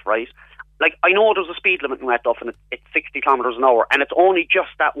Ratduff, right, like, I know there's a speed limit in Ratduff, and it's 60 kilometres an hour, and it's only just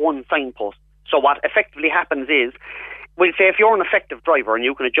that one signpost. So what effectively happens is, we'll say if you're an effective driver and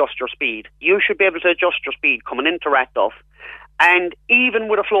you can adjust your speed, you should be able to adjust your speed coming into Ratduff. And even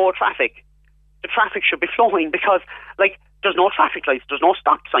with a flow of traffic, the traffic should be flowing, because, like, there's no traffic lights, there's no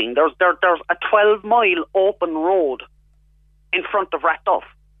stop sign, there's a 12-mile open road in front of Ratduff.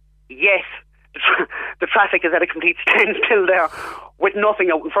 Yes, the traffic is at a complete standstill there, with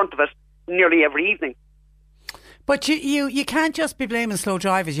nothing out in front of it nearly every evening. But you can't just be blaming slow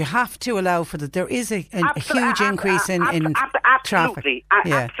drivers. You have to allow for that. There is a huge increase in traffic.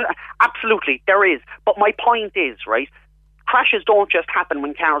 Absolutely, there is. But my point is, right, crashes don't just happen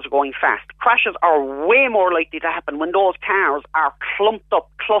when cars are going fast. Crashes are way more likely to happen when those cars are clumped up,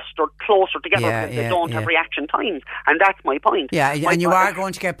 clustered closer together, because they don't have reaction times. And that's my point. Yeah, and you are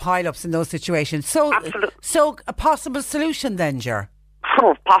going to get pile-ups in those situations. So a possible solution then, Ger?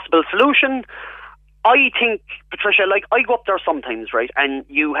 Possible solution... I think, Patricia, like, I go up there sometimes, right, and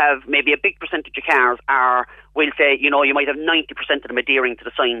you have maybe a big percentage of cars are, we'll say, you know, you might have 90% of them adhering to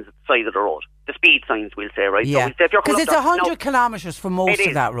the signs at the side of the road. The speed signs, we'll say, right? Yeah, because so it's 100 kilometres for most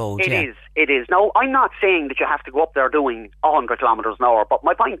of that road. It is. Now, I'm not saying that you have to go up there doing 100 kilometres an hour, but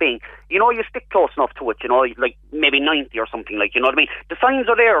my point being, you know, you stick close enough to it, you know, like maybe 90 or something, like, you know what I mean? The signs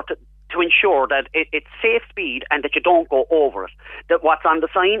are there to ensure that it's safe speed and that you don't go over it. That what's on the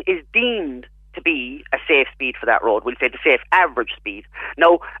sign is deemed to be a safe speed for that road. We'll say the safe average speed.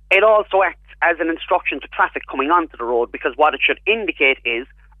 Now, it also acts as an instruction to traffic coming onto the road, because what it should indicate is,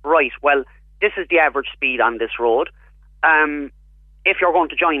 right, well, this is the average speed on this road. If you're going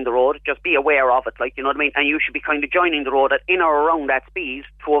to join the road, just be aware of it, like, you know what I mean? And you should be kind of joining the road at in or around that speed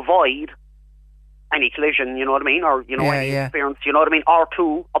to avoid any collision, you know what I mean? Or, you know, any interference, you know what I mean? Or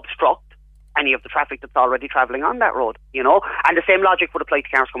to obstruct any of the traffic that's already travelling on that road, you know? And the same logic would apply to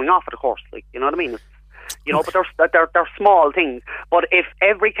cars coming off of the course, like, you know what I mean? You know, but they're small things. But if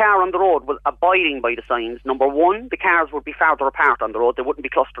every car on the road was abiding by the signs, number one, the cars would be farther apart on the road. They wouldn't be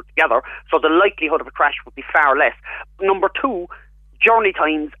clustered together, so the likelihood of a crash would be far less. Number two, journey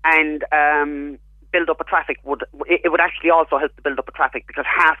times and build up of traffic would actually also help to build up of traffic, because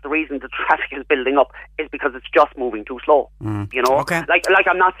half the reason the traffic is building up is because it's just moving too slow. You know, like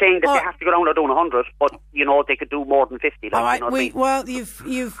I'm not saying that they have to go down there doing 100, but you know, they could do more than 50. Like, all right, you know what I mean? Well,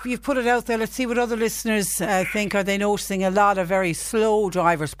 you've put it out there. Let's see what other listeners think. Are they noticing a lot of very slow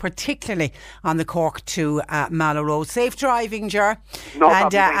drivers, particularly on the Cork to Mallow Road? Safe driving, Ger. No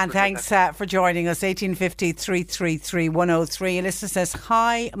problem. And thanks for joining us. 1850 333 103. A listener says,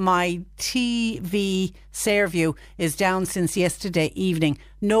 "Hi, my TV Sairview is down since yesterday evening.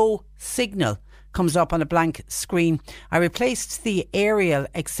 No signal comes up on a blank screen. I replaced the aerial,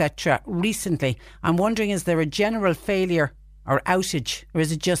 etc. recently. I'm wondering, is there a general failure or outage, or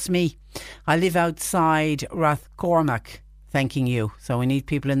is it just me? I live outside Rathcormac. Thanking you." So we need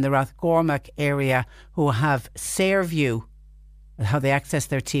people in the Rathcormac area who have Sairview. How they access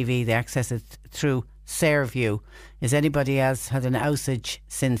their TV, they access it through Sairview. Is anybody else had an outage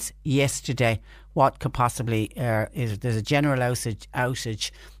since yesterday? What could possibly, is there's a general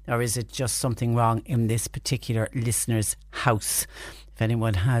outage, or is it just something wrong in this particular listener's house? If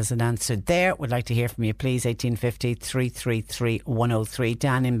anyone has an answer there, would like to hear from you, please. 1850 333 103.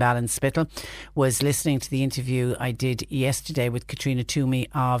 Dan in Ballinspittle was listening to the interview I did yesterday with Katrina Toomey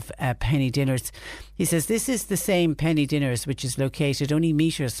of Penny Dinners. He says this is the same Penny Dinners which is located only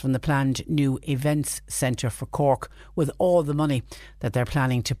metres from the planned new events centre for Cork, with all the money that they're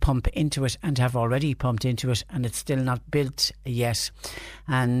planning to pump into it and have already pumped into it, and it's still not built yet.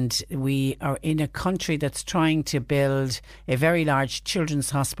 And we are in a country that's trying to build a very large children's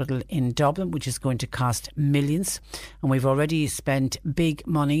hospital in Dublin, which is going to cost millions, and we've already spent big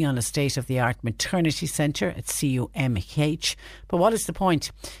money on a state-of-the-art maternity centre at CUMH. But what is the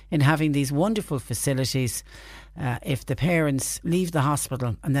point in having these wonderful facilities if the parents leave the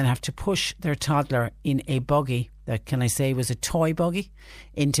hospital and then have to push their toddler in a buggy that, can I say, was a toy buggy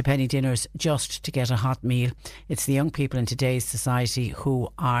into penny dinners just to get a hot meal. It's the young people in today's society who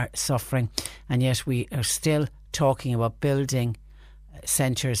are suffering, and yet we are still talking about building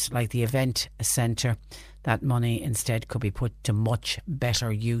centres like the event centre. That money instead could be put to much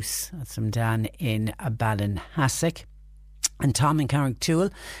better use. That's from Dan in Ballinhassig. And Tom in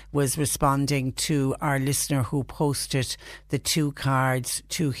Carrigtwohill was responding to our listener who posted the 2 cards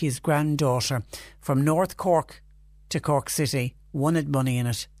to his granddaughter from North Cork to Cork City. One had money in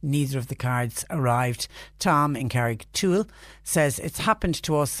it. Neither of the cards arrived. Tom in Carrigtwohill says it's happened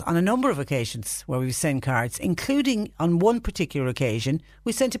to us on a number of occasions where we've sent cards, including on one particular occasion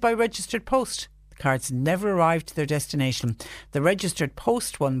we sent it by registered post. Cards never arrived to their destination. The registered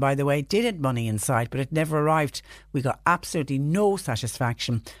post one, by the way, did have money inside, but it never arrived. We got absolutely no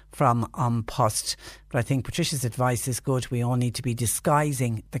satisfaction from An Post. But I think Patricia's advice is good. We all need to be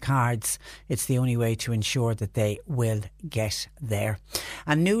disguising the cards. It's the only way to ensure that they will get there.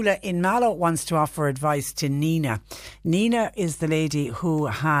 And Nuala in Mallow wants to offer advice to Nina. Nina is the lady who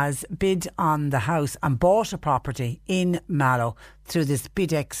has bid on the house and bought a property in Mallow through this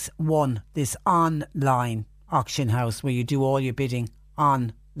Bidex One, this online auction house where you do all your bidding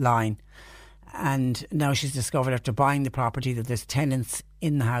online. And now she's discovered after buying the property that there's tenants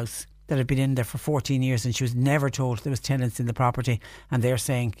in the house that had been in there for 14 years, and she was never told there was tenants in the property. And they're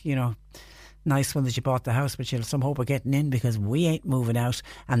saying, you know, nice one that you bought the house, but you'll have some hope of getting in because we ain't moving out.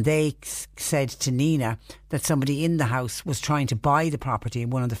 And they said to Nina that somebody in the house was trying to buy the property.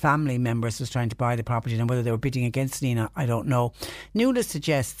 One of the family members was trying to buy the property, and whether they were bidding against Nina, I don't know. Nuala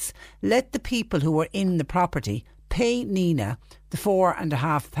suggests let the people who were in the property pay Nina the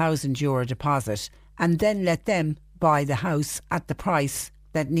 €4,500 deposit and then let them buy the house at the price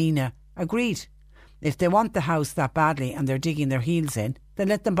that Nina agreed. If they want the house that badly and they're digging their heels in, then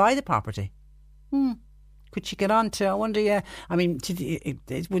let them buy the property. Could she get on to, I wonder, yeah. I mean,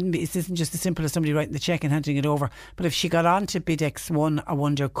 it wouldn't be, it isn't just as simple as somebody writing the cheque and handing it over. But if she got on to Bidex One, I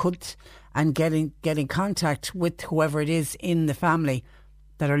wonder, and get in contact with whoever it is in the family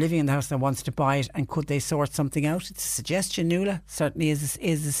that are living in the house that wants to buy it, and could they sort something out? It's a suggestion, Nuala. Certainly is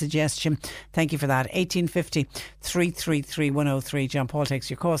a suggestion. Thank you for that. 1850 333 103. John Paul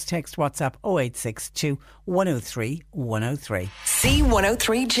takes your calls. Text WhatsApp 0862 103 103.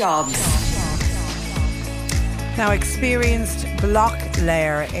 C103 Jobs. Now, experienced block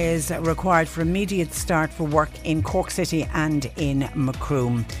layer is required for immediate start for work in Cork City and in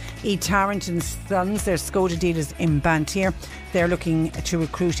Macroom. E. Tarrant and Sons, they're Skoda dealers in Bantier. They're looking to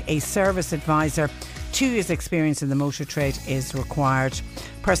recruit a service advisor. 2 years experience in the motor trade is required.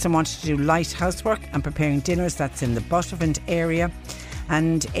 Person wanted to do light housework and preparing dinners, that's in the Buttevant area.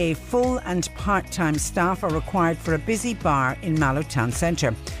 And a full and part-time staff are required for a busy bar in Mallow Town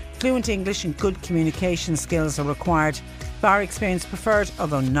Centre. Fluent English and good communication skills are required. Bar experience preferred,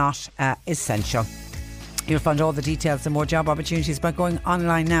 although not essential. You'll find all the details and more job opportunities by going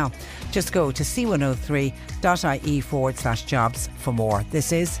online now. Just go to c103.ie/jobs for more.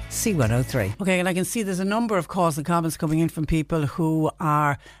 This is C103. Okay, and I can see there's a number of calls and comments coming in from people who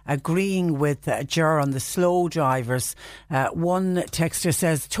are agreeing with Ger on the slow drivers. One texter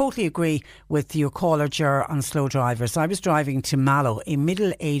says, totally agree with your caller, Ger, on slow drivers. I was driving to Mallow. A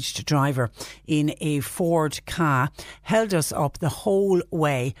middle-aged driver in a Ford Ka held us up the whole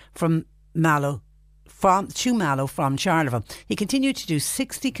way from Mallow from Charleville. He continued to do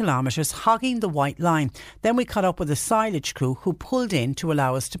 60 kilometres, hogging the white line. Then we caught up with a silage crew who pulled in to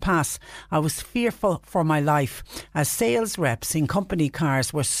allow us to pass. I was fearful for my life as sales reps in company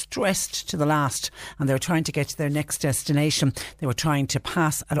cars were stressed to the last, and they were trying to get to their next destination. They were trying to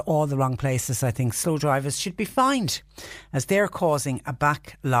pass at all the wrong places. I think slow drivers should be fined as they're causing a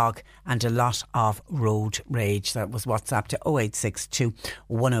backlog and a lot of road rage. That was WhatsApp to 0862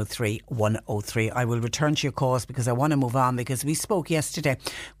 103 103. I will return to your calls because I want to move on, because we spoke yesterday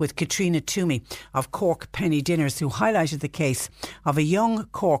with Katrina Toomey of Cork Penny Dinners, who highlighted the case of a young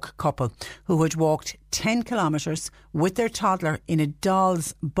Cork couple who had walked 10 kilometres with their toddler in a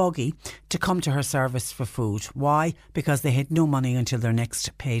doll's buggy to come to her service for food. Why? Because they had no money until their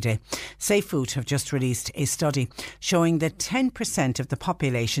next payday. Safe Food have just released a study showing that 10% of the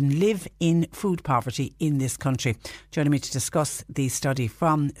population live in food poverty in this country. Joining me to discuss the study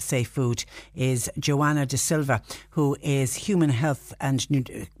from Safe Food is Joanna De Silva, who is Human Health and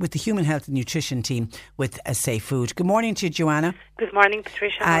with the Human Health and Nutrition team with Safe Food. Good morning to you, Joanna. Good morning,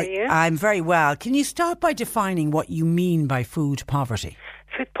 Patricia. How are you? I'm very well. Can you start by defining what you mean by food poverty?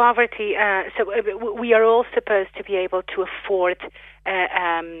 Food poverty, so we are all supposed to be able to afford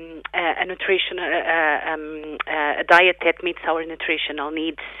a nutrition, a diet that meets our nutritional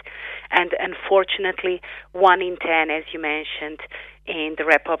needs. And unfortunately, 1 in 10, as you mentioned, in the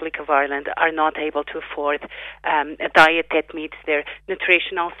Republic of Ireland are not able to afford a diet that meets their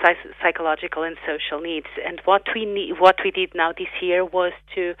nutritional, psychological and social needs. And what we did now this year was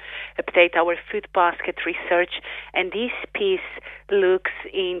to update our food basket research, and this piece looks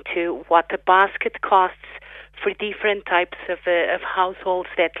into what the basket costs for different types of households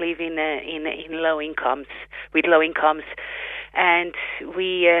that live in low incomes, with low incomes. And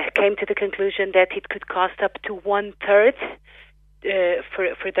we came to the conclusion that it could cost up to 1/3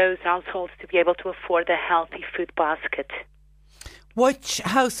 for those households to be able to afford a healthy food basket. Which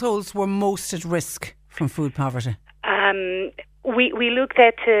households were most at risk from food poverty? We looked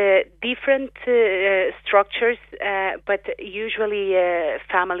at different structures, but usually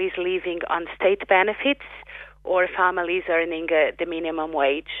families living on state benefits or families earning the minimum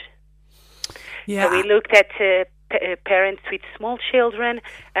wage. Yeah. So we looked at parents with small children,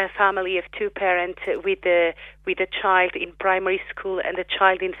 a family of 2 parents with a child in primary school and a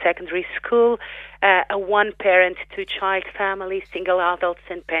child in secondary school, a 1-parent, 2-child family, single adults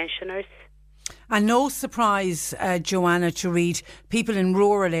and pensioners. And no surprise, Joanna, to read people in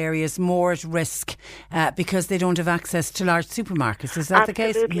rural areas more at risk because they don't have access to large supermarkets. Is that the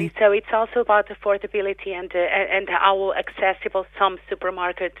case? Absolutely. So it's also about affordability and how accessible some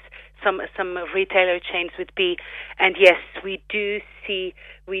supermarkets, some retailer chains would be. And yes, we do see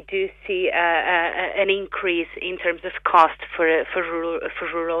an increase in terms of cost for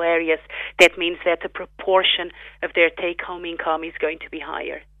rural areas. That means that the proportion of their take-home income is going to be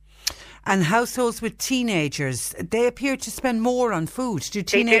higher. And households with teenagers, they appear to spend more on food. They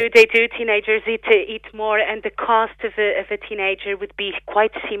do. Teenagers eat more, and the cost of a teenager would be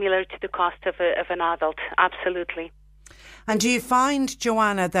quite similar to the cost of an adult. Absolutely. And do you find,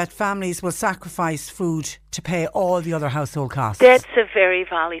 Joanna, that families will sacrifice food to pay all the other household costs? That's a very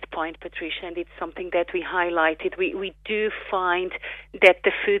valid point, Patricia, and it's something that we highlighted. We do find that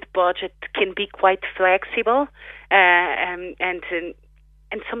the food budget can be quite flexible, and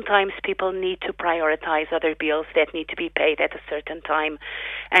sometimes people need to prioritize other bills that need to be paid at a certain time.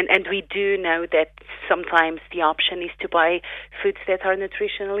 And we do know that sometimes the option is to buy foods that are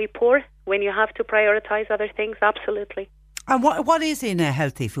nutritionally poor when you have to prioritize other things. Absolutely. And what is in a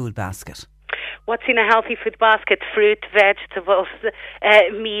healthy food basket? What's in a healthy food basket? Fruit, vegetables,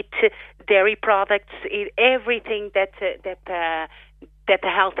 meat, dairy products, everything that the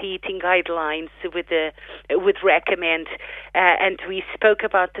healthy eating guidelines would recommend. And we spoke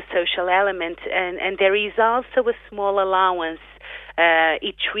about the social element, and there is also a small allowance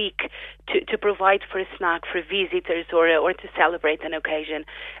each week to provide for a snack for visitors or to celebrate an occasion.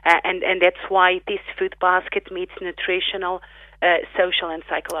 And that's why this food basket meets nutritional, social and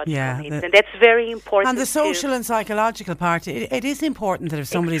psychological needs. And that's very important. And the social and psychological part, it is important that if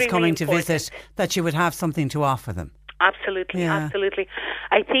somebody's coming to visit, that you would have something to offer them. Absolutely, absolutely.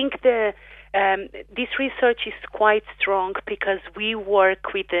 I think this research is quite strong because we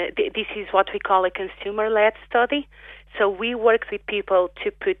work with this is what we call a consumer-led study. So we work with people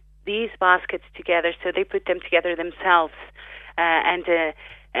to put these baskets together, so they put them together themselves, and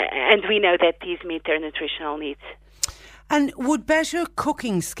we know that these meet their nutritional needs. And would better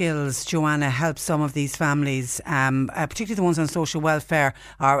cooking skills, Joanna, help some of these families, particularly the ones on social welfare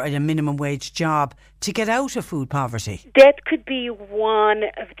or at a minimum wage job, to get out of food poverty? That could be one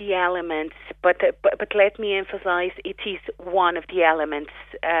of the elements, but let me emphasize, it is one of the elements.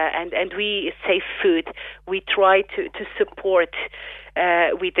 And we say food. We try to support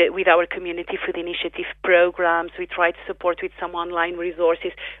with our community food initiative programs. We try to support with some online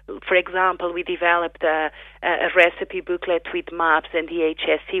resources. For example, we developed a recipe booklet with maps and the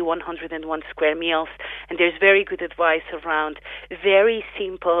HSE 101 square meals, and there's very good advice around very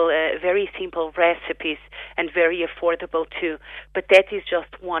simple recipes and very affordable too. But that is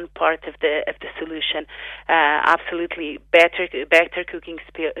just one part of the solution. Absolutely, better cooking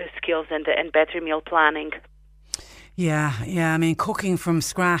skills and better meal planning. Yeah. I mean, cooking from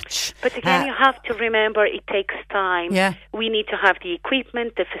scratch. But again, you have to remember it takes time. Yeah. We need to have the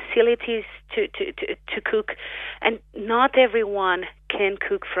equipment, the facilities to cook, and not everyone can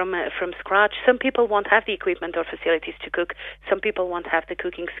cook from scratch. Some people won't have the equipment or facilities to cook. Some people won't have the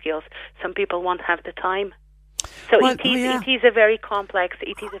cooking skills. Some people won't have the time. So it is a very complex.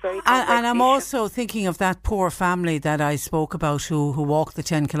 And I'm also thinking of that poor family that I spoke about who walked the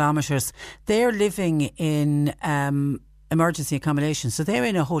 10 kilometres. They're living in emergency accommodation, so they're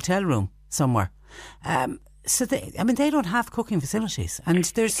in a hotel room somewhere. So they don't have cooking facilities, and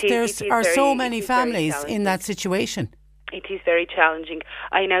there are so many families in that situation. It is very challenging.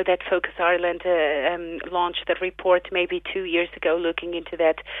 I know that Focus Ireland launched a report maybe 2 years ago looking into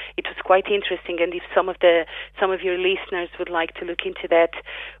that. It was quite interesting, and if some of your listeners would like to look into that,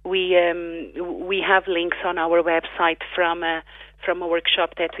 we have links on our website from a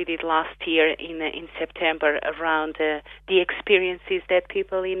workshop that we did last year in September around the experiences that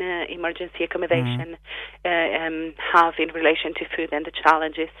people in emergency accommodation have in relation to food and the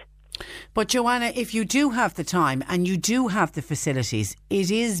challenges. But Joanna, if you do have the time and you do have the facilities,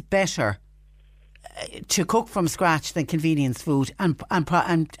 it is better to cook from scratch than convenience food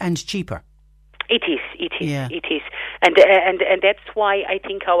and cheaper. It is. Yeah. It is, and that's why I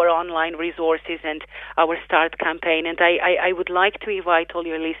think our online resources and our Start campaign. And I would like to invite all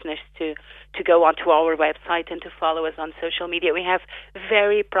your listeners to go onto our website and to follow us on social media. We have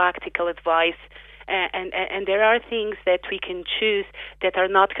very practical advice. And there are things that we can choose that are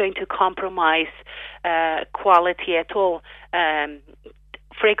not going to compromise quality at all.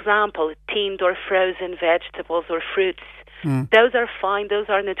 For example, tinned or frozen vegetables or fruits. Those are fine, those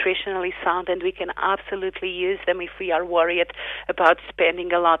are nutritionally sound, and we can absolutely use them if we are worried about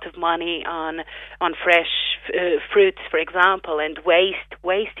spending a lot of money on fresh fruits, for example. And waste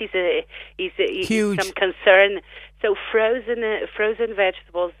is huge. Some concern. So frozen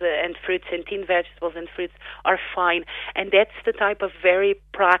vegetables and fruits and tinned vegetables and fruits are fine, and that's the type of very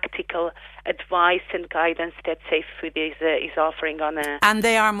practical advice and guidance that Safe Food is offering on a. And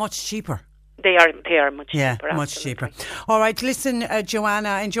they are much cheaper. They are much cheaper. Yeah, much cheaper. All right, listen, Joanna,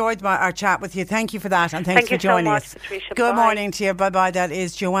 I enjoyed our chat with you. Thank you for that, and thanks for joining us. Patricia. Good morning to you. Bye-bye. That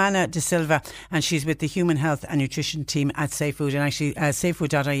is Joanna De Silva, and she's with the Human Health and Nutrition team at Safe Food. And actually,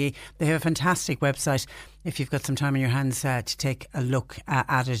 safefood.ie, they have a fantastic website. If you've got some time in your hands to take a look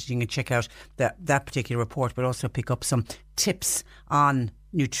at it, you can check out that particular report, but also pick up some tips on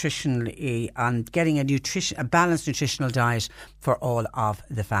nutritionally and getting a balanced nutritional diet for all of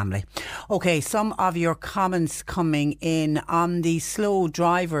the family. Okay, some of your comments coming in on the slow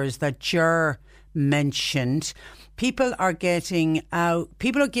drivers that Ger mentioned. People are giving out,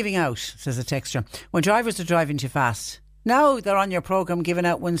 says a texter, when drivers are driving too fast. Now they're on your programme giving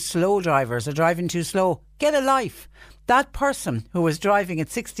out when slow drivers are driving too slow. Get a life. That person who was driving at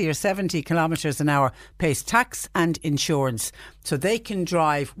 60 or 70 kilometres an hour pays tax and insurance, so they can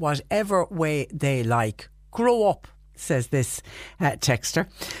drive whatever way they like. Grow up, says this texter.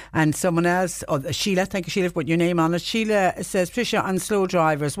 And someone else, Sheila, thank you Sheila for putting your name on it. Sheila says, Tricia, on slow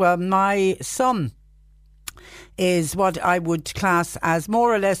drivers. Well, my son is what I would class as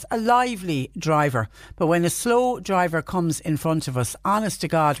more or less a lively driver. But when a slow driver comes in front of us, honest to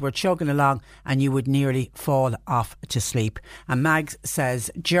God, we're chugging along and you would nearly fall off to sleep. And Mags says,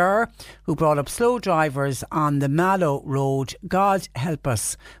 Ger, who brought up slow drivers on the Mallow Road, God help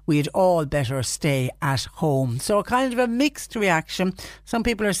us, we'd all better stay at home. So kind of a mixed reaction. Some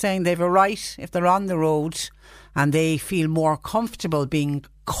people are saying they've a right if they're on the road and they feel more comfortable being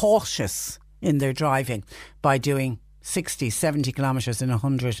cautious in their driving by doing 60, 70 kilometres in a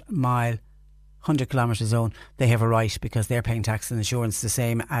 100 kilometre zone. They have a right because they're paying tax and insurance the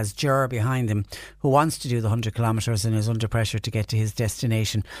same as Ger behind them, who wants to do the 100 kilometres and is under pressure to get to his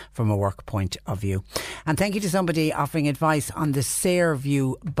destination from a work point of view. And thank you to somebody offering advice on the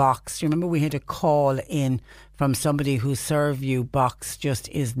Sairview box. You remember we had a call in from somebody whose Sairview box just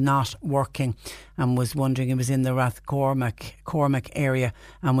is not working and was wondering, it was in the Rathcormac area,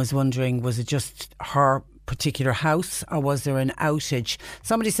 and was wondering, was it just her particular house or was there an outage?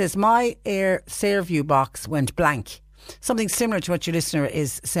 Somebody says, my Sairview box went blank. Something similar to what your listener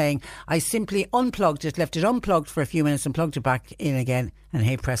is saying. I simply unplugged it, left it unplugged for a few minutes and plugged it back in again, and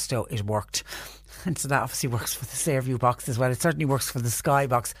hey presto, it worked. And so that obviously works for the Sairview box as well. It certainly works for the Sky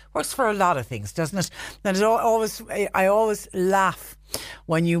box. Works for a lot of things, doesn't it? And I always laugh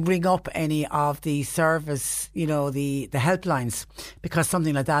when you ring up any of the service, the helplines, because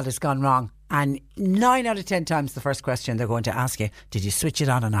something like that has gone wrong. And 9 out of 10 times the first question they're going to ask you, did you switch it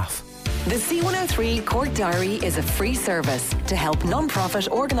on and off? The C103 Cork Diary is a free service to help non-profit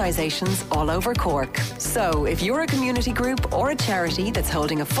organisations all over Cork. So if you're a community group or a charity that's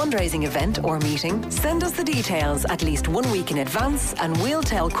holding a fundraising event or meeting, send us the details at least 1 week in advance and we'll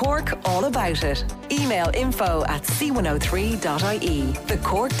tell Cork all about it. Email info@c103.ie. The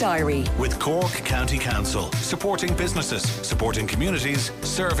Cork Diary. With Cork County Council, supporting businesses, supporting communities,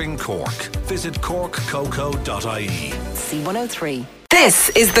 serving Cork. Visit corkcoco.ie. C103. This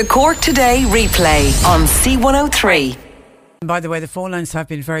is the Cork Today replay on C103. By the way, the phone lines have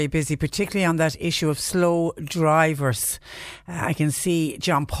been very busy, particularly on that issue of slow drivers. I can see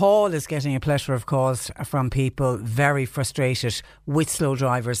John Paul is getting a plethora of calls from people very frustrated with slow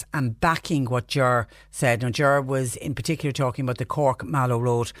drivers and backing what Ger said. Now, Ger was in particular talking about the Cork-Mallow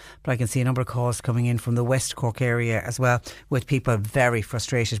Road, but I can see a number of calls coming in from the West Cork area as well, with people very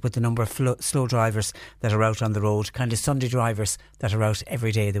frustrated with the number of slow drivers that are out on the road, kind of Sunday drivers that are out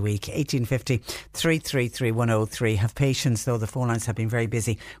every day of the week. 1850 333 103. Have patience, though the phone lines have been very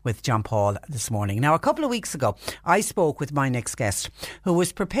busy with John Paul this morning. Now, a couple of weeks ago, I spoke with my next guest who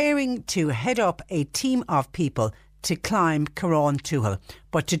was preparing to head up a team of people to climb Carrán Tuathail,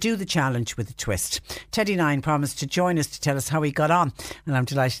 but to do the challenge with a twist. Teddy Nine promised to join us to tell us how he got on, and I'm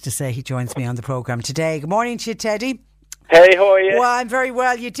delighted to say he joins me on the programme today. Good morning to you, Teddy. Hey, how are you? Well, I'm very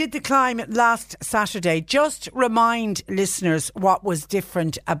well. You did the climb last Saturday. Just remind listeners what was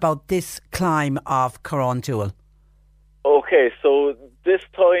different about this climb of Carrán Tuathail. Okay, so this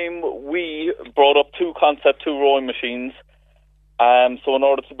time we brought up two rowing machines. So in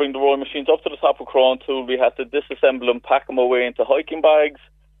order to bring the rowing machines up to the top of Carrán Tuathail, we had to disassemble them, pack them away into hiking bags,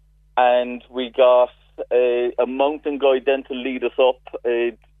 and we got a mountain guide then to lead us up,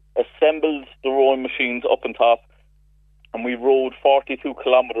 assembled the rowing machines up on top, and we rowed 42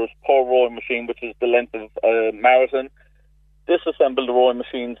 kilometres per rowing machine, which is the length of a marathon, disassembled the rowing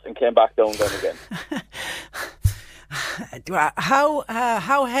machines and came back down then again.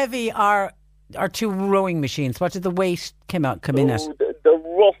 How heavy are two rowing machines? What did the weight come in at? They're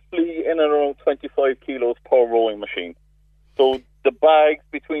roughly in and around 25 kilos per rowing machine. So the bags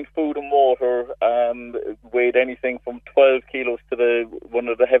between food and water weighed anything from 12 kilos to one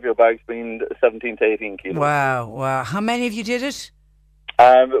of the heavier bags being 17 to 18 kilos. Wow. How many of you did it?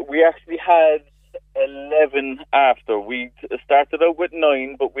 We actually had 11 after. We started out with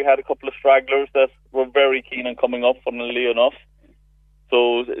 9, but we had a couple of stragglers that were very keen on coming up, funnily enough.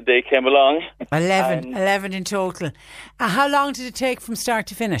 So they came along. 11 in total. How long did it take from start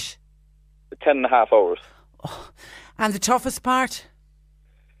to finish? 10.5 hours. Oh. And the toughest part?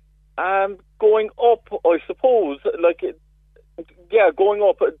 Going up, I suppose. Going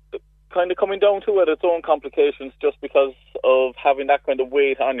up, kind of coming down to it, its own complications just because of having that kind of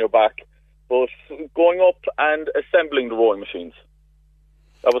weight on your back. But going up and assembling the rowing machines,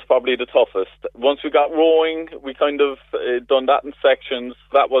 that was probably the toughest. Once we got rowing, we kind of done that in sections.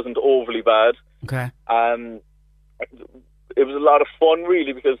 That wasn't overly bad. Okay. It was a lot of fun,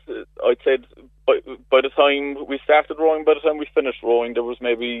 really, because I'd said by the time we started rowing, by the time we finished rowing, there was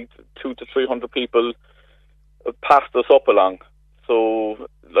maybe 200 to 300 people passed us up along. So,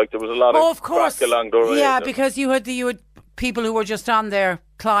 there was a lot of crack along the way. Yeah, because you had people who were just on their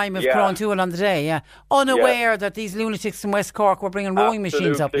climb of Carrán Tuathail on the day, unaware that these lunatics in West Cork were bringing rowing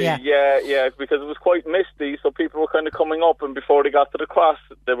machines up. Yeah, because it was quite misty, so people were kind of coming up, and before they got to the cross,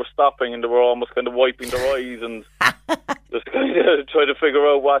 they were stopping and they were almost kind of wiping their eyes and just kind of trying to figure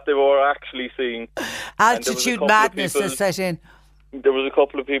out what they were actually seeing. Altitude madness has set in. There was a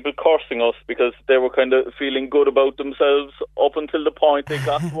couple of people cursing us because they were kind of feeling good about themselves up until the point they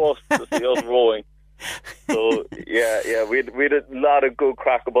got to us to see us rowing. So we had a lot of good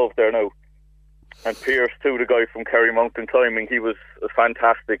crack above there now. And Pierce too, the guy from Kerry Mountain Climbing, he was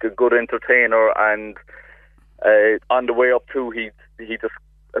fantastic, a good entertainer, and on the way up too, he just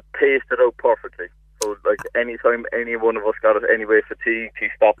paced it out perfectly. So anytime any one of us got any way fatigued, he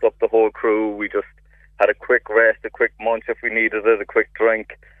stopped up the whole crew. We just had a quick rest, a quick munch if we needed it, a quick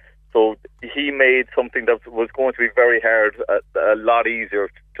drink. So he made something that was going to be very hard a lot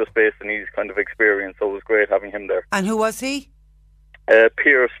easier just based on his kind of experience. So it was great having him there. And who was he?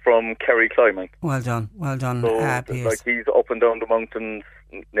 Pierce from Kerry Climbing. Well done, so, Pierce. He's up and down the mountains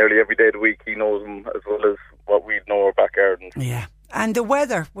nearly every day of the week. He knows them as well as what we know our back gardens. Yeah. And the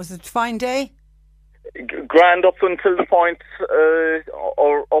weather, was it a fine day? Grand up until the point,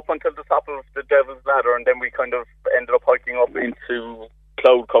 or up until the top of the Devil's Ladder, and then we kind of ended up hiking up into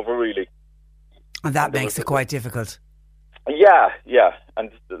cloud cover, really. And that makes it quite difficult. Yeah,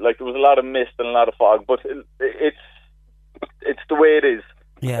 and there was a lot of mist and a lot of fog, but it's the way it is.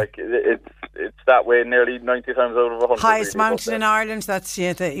 Yeah, it's that way nearly 90 times out of 100. Highest mountain in Ireland. That's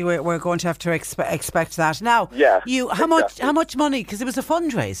we're going to have to expect that. Now, how much money? Because it was a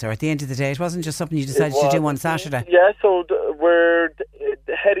fundraiser at the end of the day. It wasn't just something you decided to do on Saturday. Yeah, so we're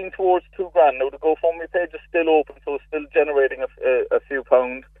heading towards $2,000 now. The GoFundMe page is still open, so it's still generating a few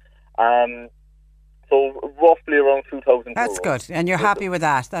pounds. So roughly around 2,000. That's good, and you're happy with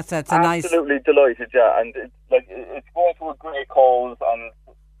that. That's a nice. Absolutely delighted, yeah, and it's going to a great cause, and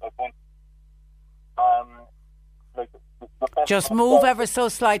Just move ever so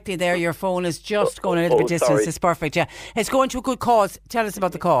slightly there. Your phone is just going a little bit distant. Sorry. It's perfect, yeah. It's going to a good cause. Tell us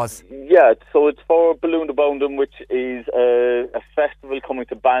about the cause. Yeah, so it's for Balloon to Boundon, which is a festival coming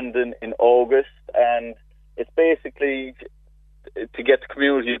to Bandon in August, and it's basically to get the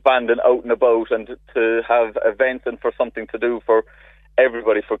community of Bandon out and about and to have events and for something to do for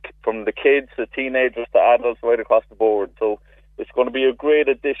everybody, from the kids, the teenagers, the adults, right across the board. So it's going to be a great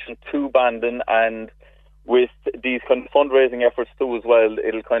addition to Bandon, and with these kind of fundraising efforts too as well,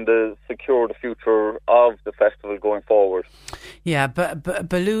 it'll kind of secure the future of the festival going forward. Yeah, but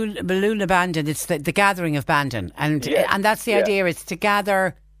Balloon Abandon, it's the gathering of Bandon, and that's the idea. It's to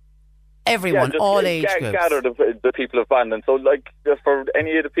gather everyone, all age groups. Gather the people of Bandon. So, like, for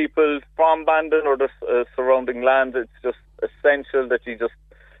any of the people from Bandon or the surrounding land, it's just essential that you just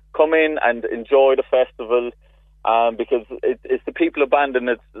come in and enjoy the festival, because it's the people of Bandon.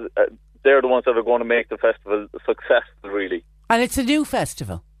 They're the ones that are going to make the festival successful, really. And it's a new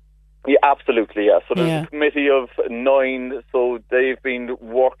festival. Yeah, absolutely, yeah. So there's a committee of 9, so they've been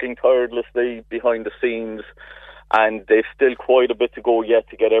working tirelessly behind the scenes, and they've still quite a bit to go yet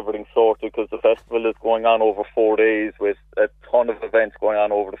to get everything sorted, because the festival is going on over 4 days with a ton of events going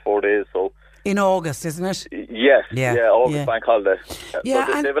on over the 4 days. So in August, isn't it? Yes, August bank holiday. Yeah,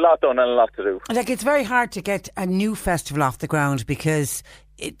 so they have a lot done and a lot to do. Like, it's very hard to get a new festival off the ground because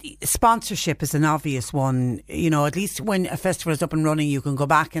sponsorship is an obvious one. You know, at least when a festival is up and running, you can go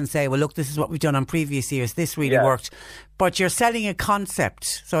back and say, well, look, this is what we've done on previous years. This really worked. But you're selling a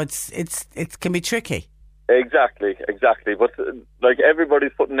concept, so it can be tricky. Exactly. But like,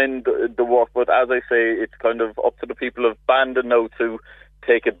 everybody's putting in the work. But as I say, it's kind of up to the people of Bandon now to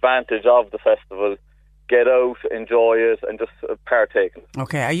take advantage of the festival, get out, enjoy it, and just partake in it.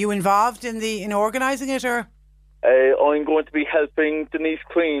 Okay, are you involved in organising it, or? I'm going to be helping Denise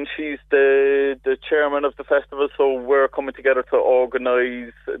Queen. She's the chairman of the festival, so we're coming together to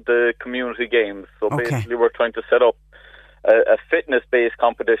organise the community games. So basically we're trying to set up a fitness-based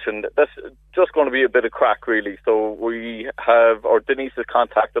competition. That's just going to be a bit of crack, really. So Denise has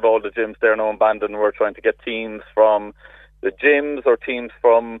contacted all the gyms there now in Bandon. We're trying to get teams from the gyms or teams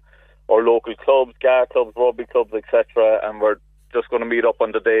from our local clubs, GAR clubs, rugby clubs, etc. And we're just going to meet up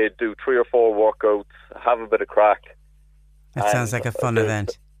on the day, do 3 or 4 workouts, have a bit of crack. That sounds like a fun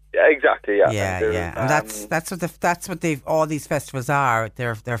event. Yeah, exactly. Yeah, and that's what all these festivals are.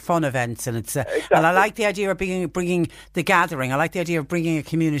 They're fun events, and it's and I like the idea of bringing the gathering. I like the idea of bringing a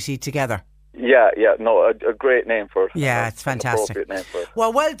community together. A great name for it. Yeah, it's fantastic. An appropriate name for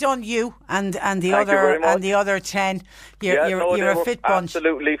it. Well done you and the other 10. You're a fit bunch.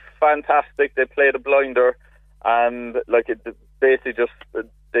 Absolutely fantastic. They played a blinder, and basically just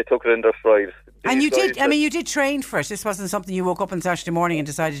they took it in their stride. And you did. You did train for it. This wasn't something you woke up on Saturday morning and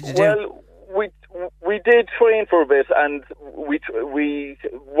decided to do. Well, we did train for a bit, and we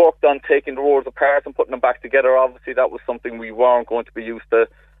worked on taking the roars apart and putting them back together. Obviously, that was something we weren't going to be used to.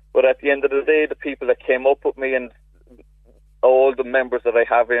 But at the end of the day, the people that came up with me and all the members that I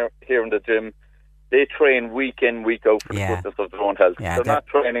have here in the gym, they train week in, week out for the goodness of their own health. Yeah, they're not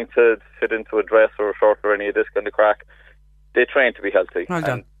training to fit into a dress or a shirt or any of this kind of crack. They train to be healthy.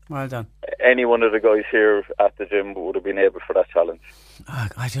 Well done. Any one of the guys here at the gym would have been able for that challenge.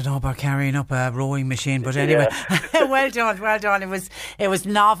 I don't know about carrying up a rowing machine, but anyway, well done. It was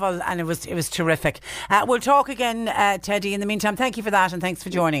novel and it was terrific. We'll talk again, Teddy. In the meantime, thank you for that and thanks for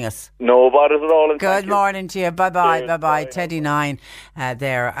joining us. No bothers at all. Good morning to you. Bye. Teddy 9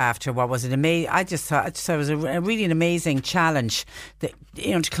 there after what was it? I just thought it was a really an amazing challenge.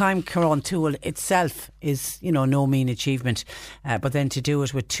 To climb Carron Tool itself is no mean achievement, but then to do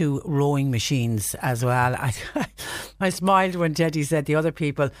it with 2 rowing machines as well. I smiled when Teddy said the other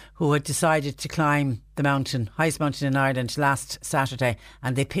people who had decided to climb the mountain, highest mountain in Ireland, last Saturday,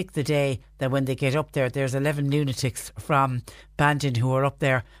 and they picked the day that when they get up there's 11 lunatics from Bandon who are up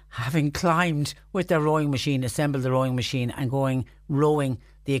there having climbed with their rowing machine, assembled the rowing machine and going rowing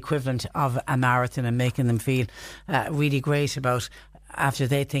the equivalent of a marathon and making them feel really great about after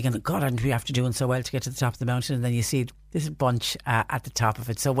they thinking, God, aren't we after doing so well to get to the top of the mountain? And then you see this bunch at the top of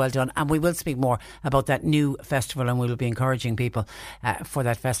it. So well done. And we will speak more about that new festival, and we will be encouraging people for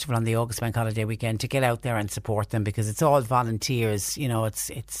that festival on the August Bank Holiday weekend to get out there and support them, because it's all volunteers.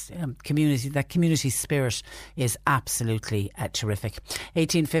 It's community. That community spirit is absolutely terrific.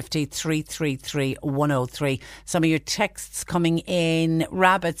 1850 333 103. Some of your texts coming in.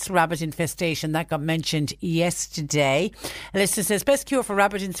 Rabbit infestation, that got mentioned yesterday. A listener says best cure for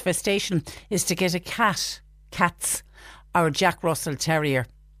rabbit infestation is to get a cats or a Jack Russell Terrier.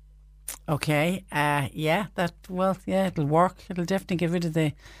 Okay, it'll work. It'll definitely get rid of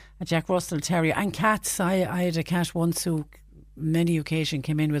the Jack Russell Terrier, and cats. I had a cat once who many occasions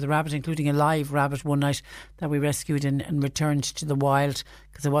came in with a rabbit, including a live rabbit one night that we rescued and returned to the wild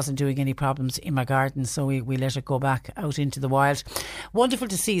because it wasn't doing any problems in my garden, so we let it go back out into the wild. Wonderful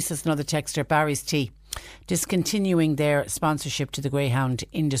to see, says another texter, Barry's Tea, discontinuing their sponsorship to the greyhound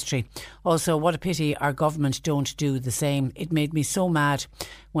industry. Also, what a pity our government don't do the same. It made me so mad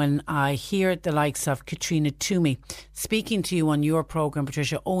when I hear the likes of Katrina Toomey speaking to you on your programme,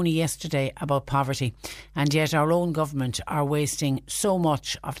 Patricia, only yesterday about poverty, and yet our own government are wasting so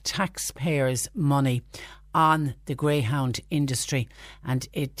much of taxpayers' money on the greyhound industry and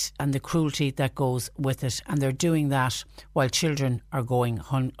the cruelty that goes with it, and they're doing that while children are going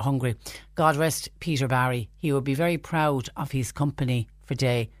hungry. God rest Peter Barry. He would be very proud of his company for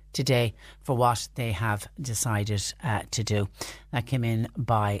today for what they have decided to do. That came in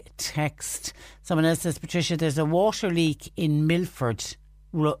by text. Someone else says, Patricia, there's a water leak in Milford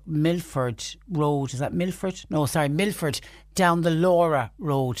Road. Is that Milford? No, sorry, Milford, down the Laura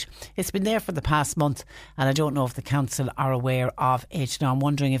Road. It's been there for the past month, and I don't know if the council are aware of it. Now, I'm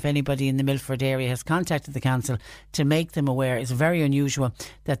wondering if anybody in the Milford area has contacted the council to make them aware. It's very unusual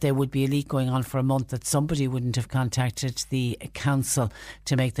that there would be a leak going on for a month, that somebody wouldn't have contacted the council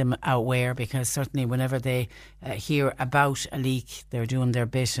to make them aware, because certainly whenever they hear about a leak, they're doing their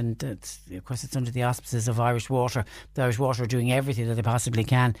bit, and of course it's under the auspices of Irish Water. The Irish Water are doing everything that they possibly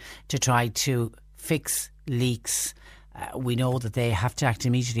can to try to fix leaks. We know that they have to act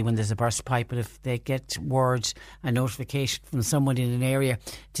immediately when there's a burst pipe, but if they get word, a notification from someone in an area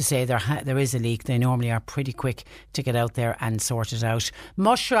to say there is a leak, they normally are pretty quick to get out there and sort it out.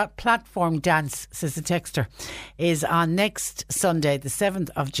 Mushra Platform Dance, says the texter, is on next Sunday, the 7th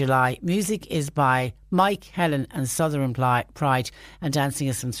of July. Music is by Mike, Helen and Southern Pride, and dancing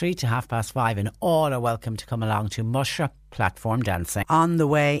is from 3 to 5:30, and all are welcome to come along to Mushra Platform Dancing. On the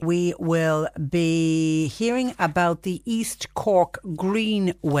way, we will be hearing about the East Cork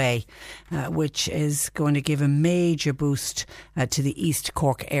Greenway, which is going to give a major boost to the East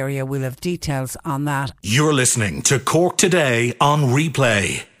Cork area. We'll have details on that. You're listening to Cork Today on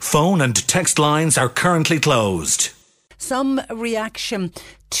replay. Phone and text lines are currently closed. Some reaction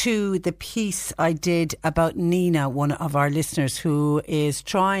to the piece I did about Nina, one of our listeners who was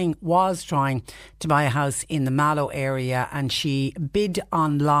trying to buy a house in the Mallow area, and she bid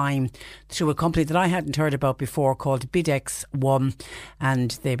online through a company that I hadn't heard about before called BidX1,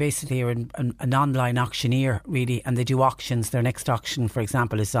 and they basically are an online auctioneer really, and they do auctions. Their next auction, for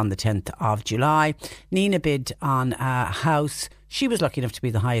example, is on the 10th of July. Nina bid on a house. She was lucky enough to be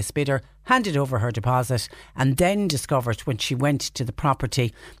the highest bidder, handed over her deposit, and then discovered when she went to the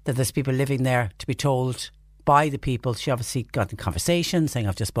property that there's people living there, to be told by the people. She obviously got in conversation saying,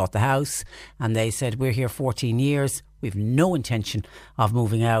 I've just bought the house, and they said, we're here 14 years, we've no intention of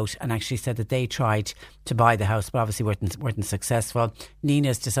moving out, and actually said that they tried to buy the house but obviously weren't successful.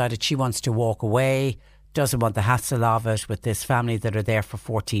 Nina's decided she wants to walk away, doesn't want the hassle of it with this family that are there for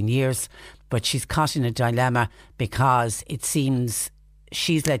 14 years, but she's caught in a dilemma because it seems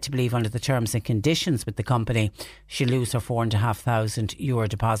she's led to believe under the terms and conditions with the company she'll lose her €4,500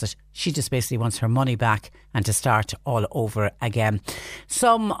 deposit. She just basically wants her money back and to start all over again.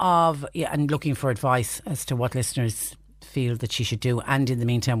 And looking for advice as to what listeners feel that she should do. And in the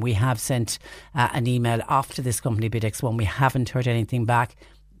meantime, we have sent an email off to this company BidX1. We haven't heard anything back.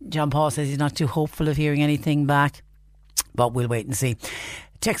 John Paul says he's not too hopeful of hearing anything back, but we'll wait and see.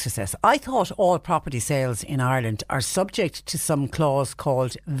 Texter says, I thought all property sales in Ireland are subject to some clause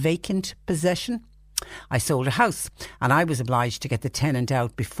called vacant possession. I sold a house and I was obliged to get the tenant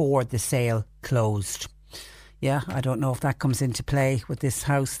out before the sale closed. Yeah, I don't know if that comes into play with this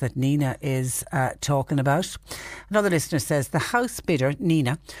house that Nina is talking about. Another listener says the house bidder,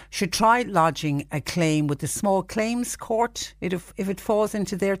 Nina, should try lodging a claim with the small claims court. If it falls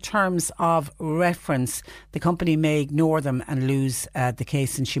into their terms of reference, the company may ignore them and lose the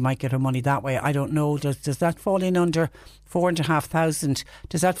case, and she might get her money that way. I don't know. Does that fall in under $4,500?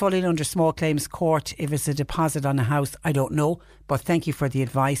 Does that fall in under small claims court if it's a deposit on a house? I don't know, but thank you for the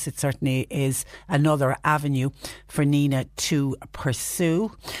advice. It certainly is another avenue for Nina to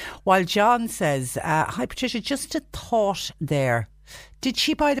pursue. While John says, hi Patricia, just a thought there. Did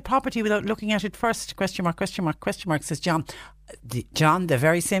she buy the property without looking at it first? Question mark, says John. John, the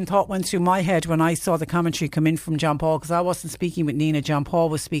very same thought went through my head when I saw the commentary come in from John Paul, because I wasn't speaking with Nina. John Paul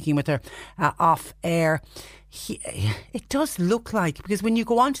was speaking with her off air. It does look like, because when you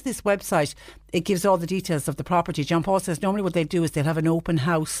go onto this website, it gives all the details of the property. John Paul says normally what they do is they'll have an open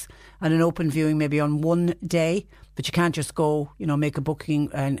house and an open viewing maybe on one day, but you can't just go, make a booking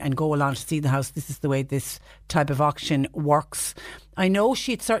and go along to see the house. This is the way this type of auction works. I know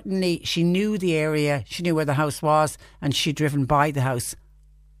she knew the area, she knew where the house was, and she'd driven by the house.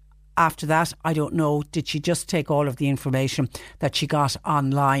 After that, I don't know, did she just take all of the information that she got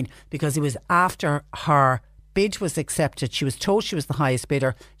online? Because it was after her bid was accepted, she was told she was the highest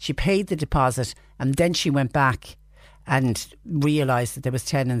bidder, she paid the deposit, and then she went back and realised that there was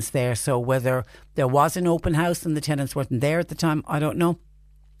tenants there. So whether there was an open house and the tenants weren't there at the time, I don't know.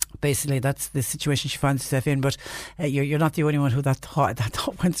 Basically, that's the situation she finds herself in. But you're not the only one who that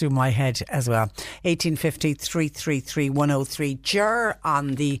thought went through my head as well. 1850 333 103. Ger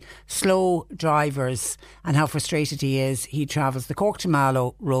on the slow drivers and how frustrated he is. He travels the Cork to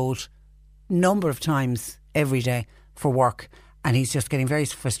Mallow road number of times every day for work, and he's just getting very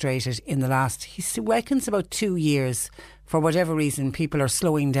frustrated in the last, he reckons, about 2 years. For whatever reason, people are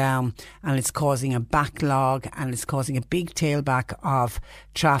slowing down, and it's causing a backlog, and it's causing a big tailback of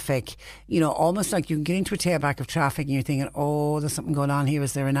traffic. You know, almost like you can get into a tailback of traffic and you're thinking, oh, there's something going on here.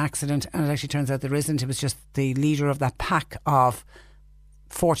 Is there an accident? And it actually turns out there isn't. It was just the leader of that pack of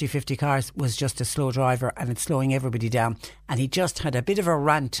 40, 50 cars was just a slow driver, and it's slowing everybody down. And he just had a bit of a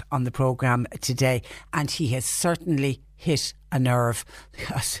rant on the programme today, and he has certainly hit a nerve,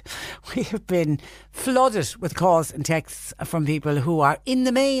 because we have been flooded with calls and texts from people who are, in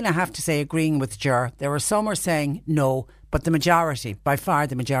the main, I have to say, agreeing with Ger. There are some are saying no, but the majority, by far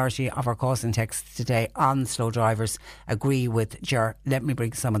the majority of our calls and texts today on slow drivers agree with Ger. Let me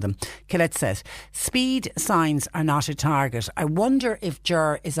bring some of them. Colette says, speed signs are not a target. I wonder if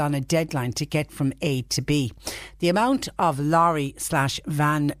Ger is on a deadline to get from A to B. The amount of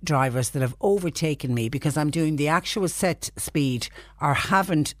lorry/van drivers that have overtaken me because I'm doing the actual set speed or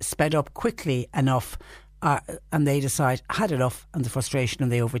haven't sped up quickly enough, and they decide, had enough, and the frustration,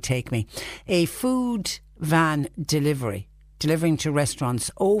 and they overtake me. A food van delivering to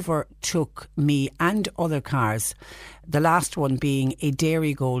restaurants overtook me and other cars, the last one being a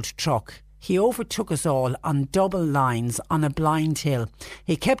Dairygold truck. He overtook us all on double lines on a blind hill.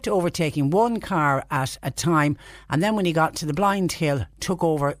 He kept overtaking one car at a time, and then when he got to the blind hill, took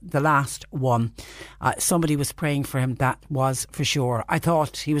over the last one. Somebody was praying for him, that was for sure. I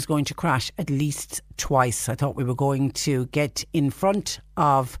thought he was going to crash at least twice. I thought we were going to get in front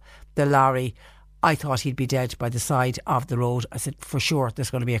of the lorry. I thought he'd be dead by the side of the road. I said, for sure, there's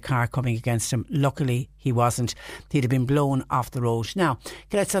going to be a car coming against him. Luckily, he wasn't. He'd have been blown off the road. Now,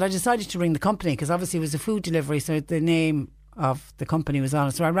 Colette said, I decided to ring the company because obviously it was a food delivery, so the name of the company was on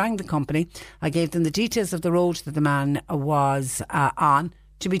it. So I rang the company. I gave them the details of the road that the man was on.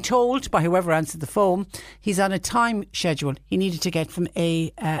 To be told by whoever answered the phone, he's on a time schedule. He needed to get from A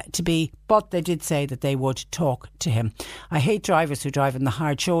to B, but they did say that they would talk to him. I hate drivers who drive on the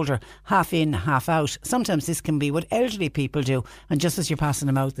hard shoulder, half in, half out. Sometimes this can be what elderly people do, and just as you're passing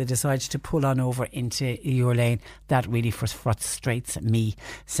them out, they decide to pull on over into your lane. That really frustrates me,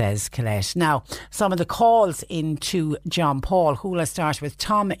 says Colette. Now, some of the calls into John Paul. Who will I start with?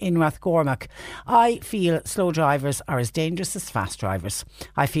 Tom in Rathgormack. I feel slow drivers are as dangerous as fast drivers.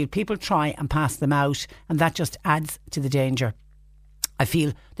 I feel people try and pass them out, and that just adds to the danger. I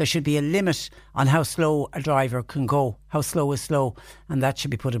feel there should be a limit on how slow a driver can go. How slow is slow, and that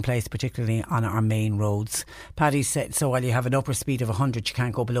should be put in place, particularly on our main roads. Paddy said, so while you have an upper speed of 100, you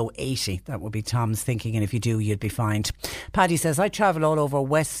can't go below 80. That would be Tom's thinking, and if you do, you'd be fined. Paddy says, I travel all over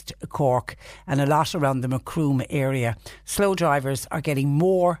West Cork and a lot around the Macroom area. Slow drivers are getting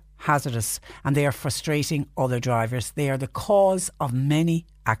more hazardous, and they are frustrating other drivers. They are the cause of many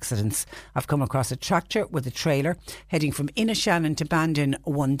accidents. I've come across a tractor with a trailer heading from Inishannon to Bandon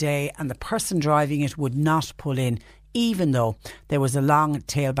one day, and the person driving it would not pull in, even though there was a long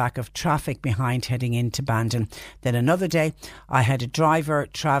tailback of traffic behind heading into Bandon. Then another day, I had a driver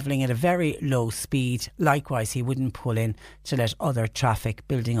travelling at a very low speed. Likewise, he wouldn't pull in to let other traffic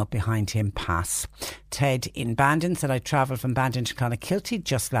building up behind him pass. Ted in Bandon said, I travelled from Bandon to Clonakilty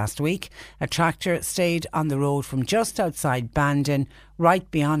just last week. A tractor stayed on the road from just outside Bandon,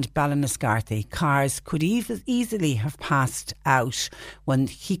 right beyond Ballinascarthy. Cars could easily have passed out when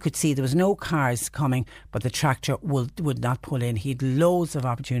he could see there was no cars coming, but the tractor would not pull in. He had loads of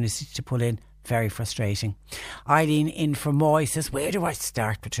opportunities to pull in. Very frustrating. Eileen in Fermoy says, where do I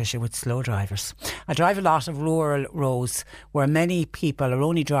start, Patricia, with slow drivers? I drive a lot of rural roads where many people are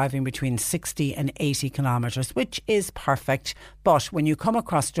only driving between 60 and 80 kilometres, which is perfect. But when you come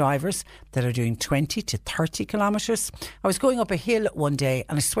across drivers that are doing 20 to 30 kilometres, I was going up a hill one day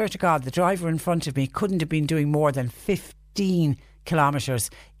and I swear to God, the driver in front of me couldn't have been doing more than 15 kilometres.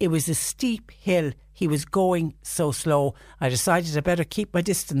 It was a steep hill. He was going so slow. I decided I better keep my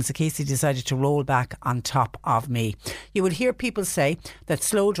distance in case he decided to roll back on top of me. You will hear people say that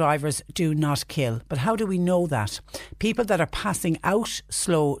slow drivers do not kill. But how do we know that? People that are passing out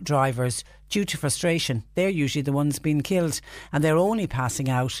slow drivers due to frustration, they're usually the ones being killed, and they're only passing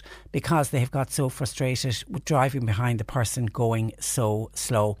out because they have got so frustrated with driving behind the person going so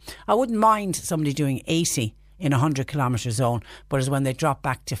slow. I wouldn't mind somebody doing 80 in a 100 kilometre zone, but it's when they drop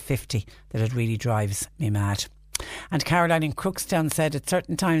back to 50 that it really drives me mad. And Caroline in Crookstown said at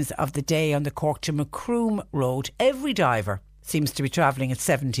certain times of the day on the Cork to Macroom Road, every driver seems to be travelling at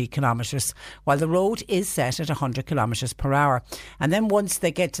 70 kilometres, while the road is set at 100 kilometres per hour. And then once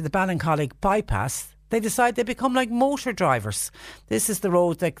they get to the Ballincollig bypass, they decide they become like motor drivers. This is the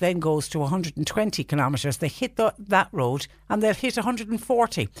road that then goes to 120 kilometres. They hit that road and they'll hit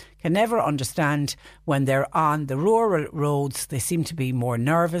 140. Can never understand when they're on the rural roads, they seem to be more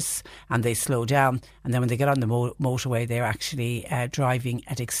nervous and they slow down. And then when they get on the motorway, they're actually driving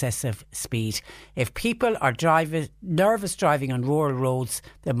at excessive speed. If people are nervous driving on rural roads,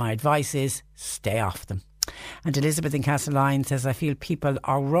 then my advice is stay off them. And Elizabeth in Castleline says, I feel people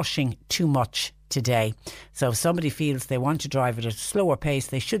are rushing too much today. So if somebody feels they want to drive at a slower pace,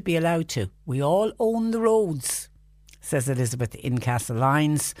 they should be allowed to. We all own the roads, says Elizabeth in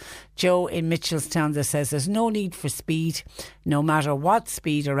Castlelines. Joe in Mitchellstown there says there's no need for speed. No matter what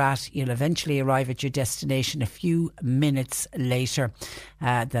speed you're at, you'll eventually arrive at your destination a few minutes later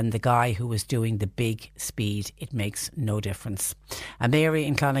than the guy who was doing the big speed. It makes no difference. Mary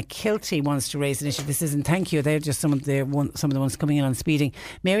in Clonakilty wants to raise an issue. This isn't thank you. They're just some of the ones coming in on speeding.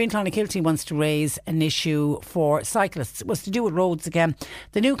 Mary in Clonakilty wants to raise an issue for cyclists. It was to do with roads again.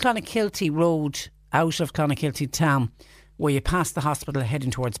 The new Clonakilty road out of Clonakilty town, where you pass the hospital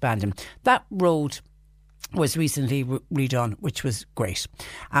heading towards Bandon. That road was recently redone, which was great.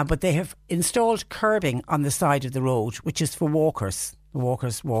 But they have installed curbing on the side of the road, which is for walkers. The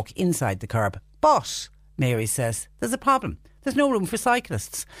walkers walk inside the curb. But, Mary says, there's a problem. There's no room for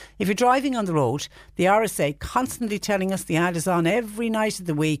cyclists. If you're driving on the road, the RSA constantly telling us, the ad is on every night of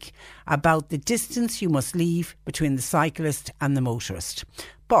the week, about the distance you must leave between the cyclist and the motorist.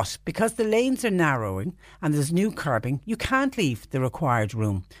 But because the lanes are narrowing and there's new curbing, you can't leave the required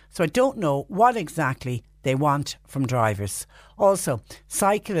room. So I don't know what exactly they want from drivers. Also,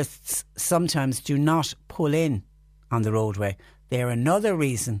 cyclists sometimes do not pull in on the roadway. They're another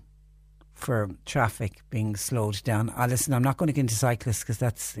reason for traffic being slowed down. Listen, I'm not going to get into cyclists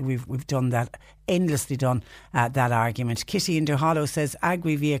because we've done that, endlessly done that argument. Kitty in Duhallow says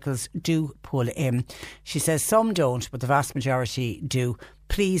agri vehicles do pull in. She says some don't, but the vast majority do.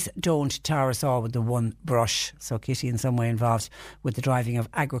 Please don't tar us all with the one brush. So Kitty in some way involved with the driving of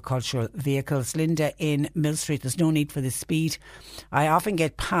agricultural vehicles. Linda in Mill Street, there's no need for this speed. I often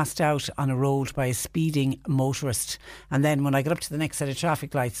get passed out on a road by a speeding motorist, and then when I get up to the next set of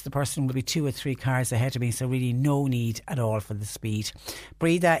traffic lights, the person will be 2 or 3 cars ahead of me, so really no need at all for the speed.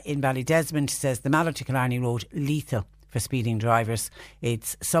 Breda in Ballydesmond says the Mallow to Killarney Road lethal for speeding drivers.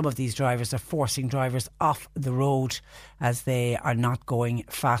 It's some of these drivers are forcing drivers off the road as they are not going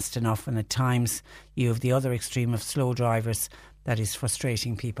fast enough, and at times you have the other extreme of slow drivers that is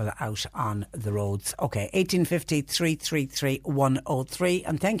frustrating people out on the roads. OK, 1850 333 103.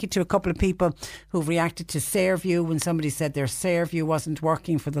 And thank you to a couple of people who've reacted to Sairview when somebody said their Sairview wasn't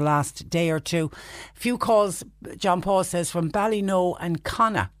working for the last day or two. A few calls, John Paul says, from Ballynoe and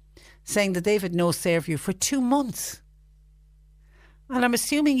Connacht, saying that they've had no Sairview for 2 months. And I'm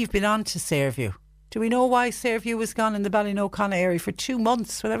assuming you've been on to Sairview. Do we know why Sairview was gone in the Ballynoe-Connacht area for 2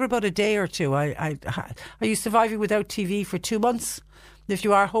 months? Well, about a day or two. Are you surviving without TV for 2 months? If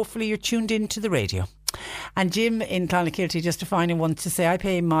you are, hopefully you're tuned in to the radio. And Jim in Clonakilty, just a final one to say, I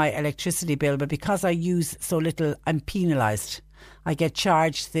pay my electricity bill, but because I use so little, I'm penalised. I get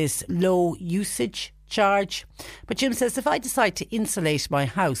charged this low usage charge. But Jim says, if I decide to insulate my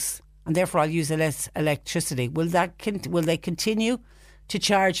house and therefore I'll use less electricity, will they continue to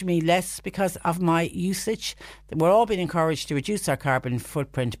charge me less because of my usage? We're all being encouraged to reduce our carbon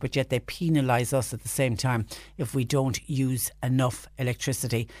footprint, but yet they penalise us at the same time if we don't use enough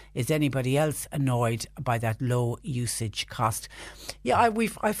electricity. Is anybody else annoyed by that low usage cost? Yeah,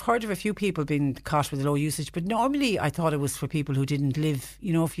 I've heard of a few people being caught with low usage, but normally I thought it was for people who didn't live,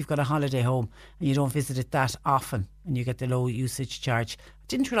 if you've got a holiday home and you don't visit it that often and you get the low usage charge. I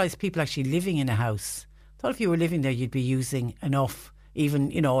didn't realise people actually living in a house. I thought if you were living there you'd be using enough,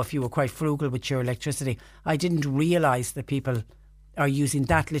 even if you were quite frugal with your electricity. I didn't realise that people are using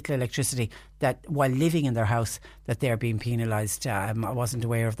that little electricity that while living in their house that they're being penalised. I wasn't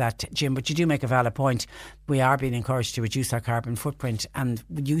aware of that, Jim, but you do make a valid point. We are being encouraged to reduce our carbon footprint, and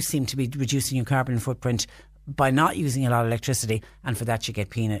you seem to be reducing your carbon footprint by not using a lot of electricity, and for that you get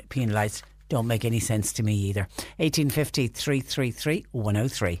penalised. Don't make any sense to me either. 1850 333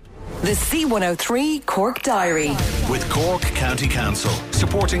 103. The C103 Cork Diary. With Cork County Council.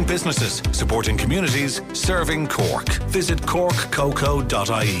 Supporting businesses, supporting communities, serving Cork. Visit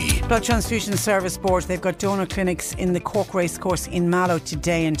corkcoco.ie. Blood Transfusion Service Board, they've got donor clinics in the Cork Racecourse in Mallow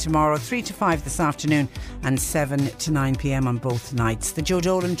today and tomorrow, 3 to 5 this afternoon and 7 to 9 p.m. on both nights. The Joe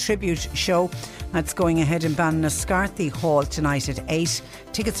Dolan Tribute Show, that's going ahead in Ballinascarthy Hall tonight at 8.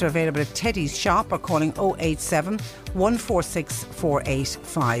 Tickets are available at Teddy's shop or calling 087 146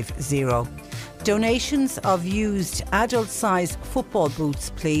 4850. Donations of used adult-sized football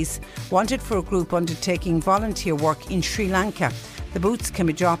boots, please. Wanted for a group undertaking volunteer work in Sri Lanka. The boots can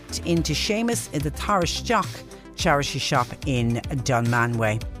be dropped into Seamus in the Tharish Jock charity shop in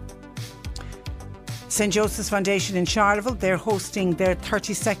Dunmanway. St Joseph's Foundation in Charleville, they're hosting their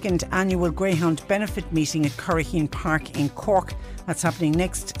 32nd annual Greyhound Benefit Meeting at Curraheen Park in Cork. That's happening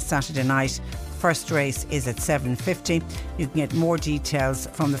next Saturday night. First race is at 7:50. You can get more details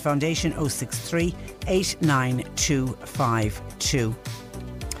from the Foundation 063 89252.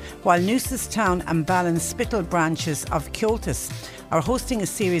 While Newcestown and Ballinspittle branches of Cultus are hosting a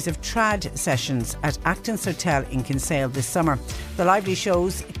series of trad sessions at Acton's Hotel in Kinsale this summer. The lively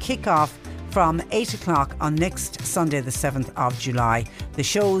shows kick off from 8 o'clock on next Sunday the 7th of July. The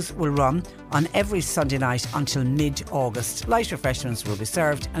shows will run on every Sunday night until mid-August. Light refreshments will be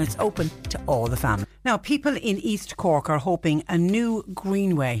served and it's open to all the family. Now, people in East Cork are hoping a new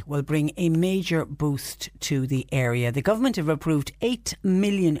greenway will bring a major boost to the area. The government have approved €8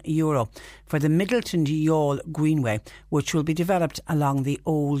 million for the Middleton to Youghal Greenway, which will be developed along the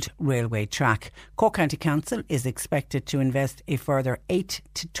old railway track. Cork County Council is expected to invest a further 8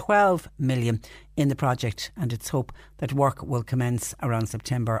 to 12 million in the project, and it's hope that work will commence around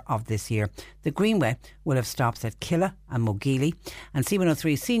September of this year. The Greenway will have stops at Killa and Mogeely, and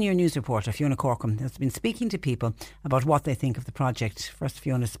C103 senior news reporter Fiona Corkum has been speaking to people about what they think of the project. First,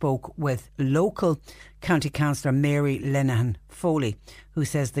 Fiona spoke with local County Councillor Mary Lenehan Foley, who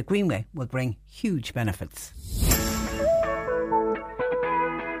says the Greenway will bring huge benefits.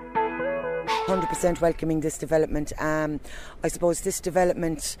 100% welcoming this development. I suppose this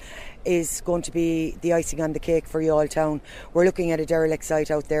development is going to be the icing on the cake for Youghal Town. We're looking at a derelict site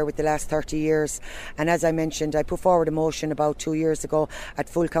out there with the last 30 years, and as I mentioned, I put forward a motion about 2 years ago at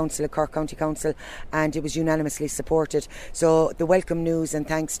full council at Cork County Council, and it was unanimously supported. So the welcome news, and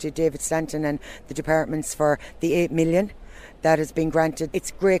thanks to David Stanton and the departments for the 8 million that has been granted.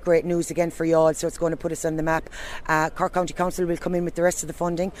 It's great news again for Youghal, so it's going to put us on the map. Cork County Council will come in with the rest of the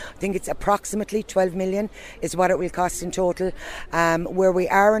funding. I think it's approximately 12 million is what it will cost in total. Where we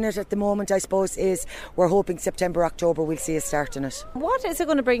are in it at the moment, I suppose, is we're hoping September, October we'll see a start in it. What is it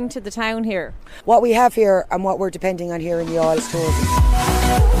going to bring to the town here? What we have here and what we're depending on here in Youghal is tourism.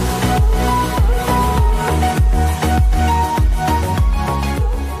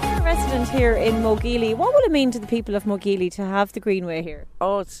 Here in Mogeely, what will it mean to the people of Mogeely to have the Greenway here?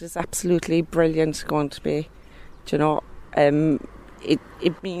 Oh, it's just absolutely brilliant going to be. Do you know,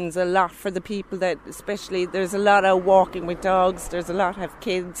 it means a lot for the people that, especially, there's a lot of walking with dogs, there's a lot have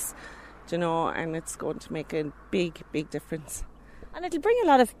kids, do you know, and it's going to make a big difference. And it'll bring a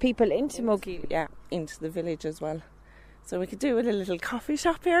lot of people into Mogeely. Yeah, into the village as well. So we could do a little coffee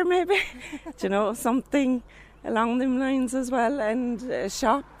shop here maybe, do you know, something along them lines as well, and a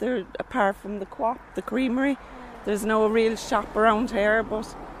shop there apart from the co-op, the creamery. There's no real shop around here,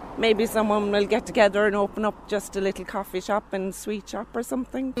 but maybe someone will get together and open up just a little coffee shop and sweet shop or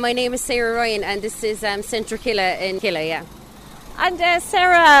something. My name is Sarah Ryan and this is Centre Killa in Killa, yeah. And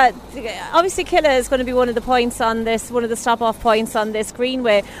Sarah, obviously Killa is going to be one of the points on this, one of the stop-off points on this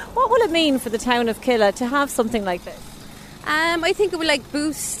Greenway. What will it mean for the town of Killa to have something like this? I think it will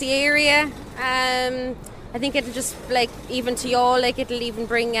boost the area. I think it'll just even to Youghal, it'll even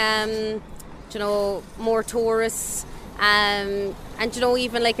bring more tourists, and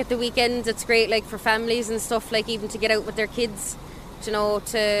even at the weekends it's great for families and stuff, even to get out with their kids, to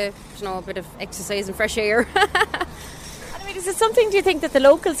a bit of exercise and fresh air. I mean, is it something, do you think, that the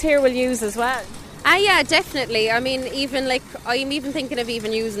locals here will use as well? Yeah, definitely. I mean, even I'm even thinking of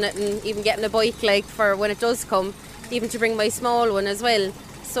even using it and even getting a bike for when it does come, even to bring my small one as well.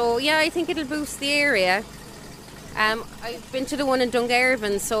 So yeah, I think it'll boost the area. I've been to the one in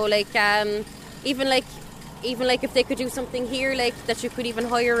Dungarvan, so even if they could do something here, that you could even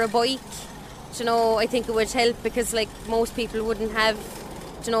hire a bike, I think it would help because like most people wouldn't have,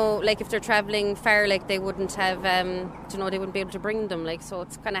 like if they're travelling far, like they wouldn't have, they wouldn't be able to bring them. Like, so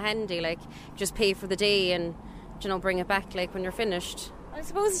it's kind of handy, like just pay for the day and, bring it back like when you're finished. I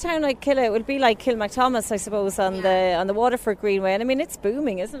suppose a town like Killa, it would be like Kilmacthomas, I suppose, on the Waterford Greenway. And I mean, it's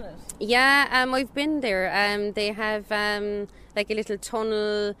booming, isn't it? Yeah, I've been there. They have like a little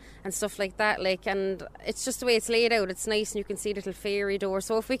tunnel and stuff like that. Like, and it's just the way it's laid out. It's nice, and you can see a little ferry door.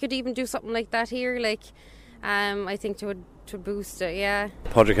 So if we could even do something like that here, like, I think it would boost it. Yeah.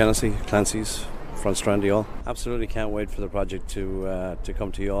 Padraig Hennessy, Clancy's, Front Strand, Youghal. Absolutely can't wait for the project to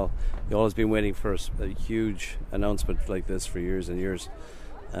come to Youghal. Youghal has been waiting for a huge announcement like this for years and years.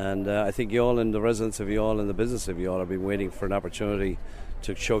 And I think Youghal and the residents of Youghal and the business of Youghal have been waiting for an opportunity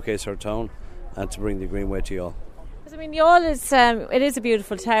to showcase our town and to bring the Greenway to Youghal. I mean, Youghal is it is a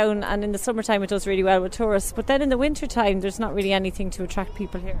beautiful town, and in the summertime it does really well with tourists. But then in the wintertime, there's not really anything to attract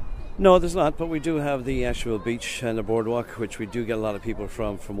people here. No, there's not. But we do have the Asheville Beach and the boardwalk, which we do get a lot of people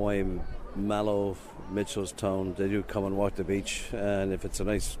from Wyme, Mallow, Mitchelstown. They do come and walk the beach, and if it's a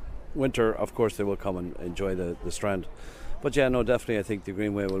nice winter, of course they will come and enjoy the strand. But yeah, no, definitely I think the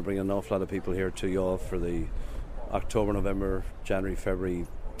Greenway will bring an awful lot of people here to Youghal for the October, November, January, February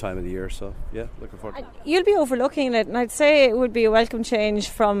time of the year. So yeah, looking forward to it. You'll be overlooking it, and I'd say it would be a welcome change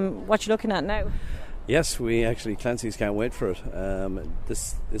from what you're looking at now. Yes, we actually, Clancy's can't wait for it.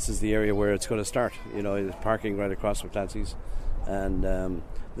 This is the area where it's going to start. There's parking right across from Clancy's, and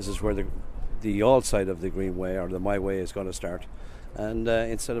this is where the Youghal side of the Greenway, or the My Way, is going to start. And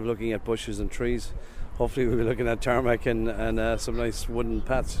instead of looking at bushes and trees, hopefully we'll be looking at tarmac and some nice wooden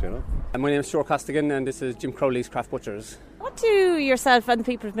paths, And my name is Stuart Costigan, and this is Jim Crowley's Craft Butchers. What do yourself and the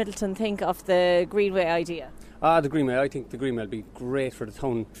people of Midleton think of the Greenway idea? The Greenway, I think the Greenway will be great for the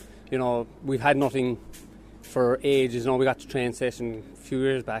town. We've had nothing for ages. We got the train station a few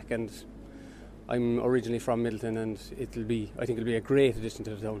years back, and I'm originally from Midleton, and I think it'll be a great addition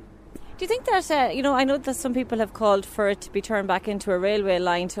to the town. Do you think that, I know that some people have called for it to be turned back into a railway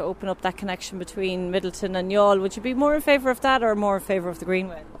line to open up that connection between Midleton and Youghal. Would you be more in favour of that or more in favour of the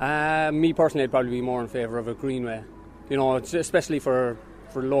Greenway? Me personally, I'd probably be more in favour of a Greenway. Especially for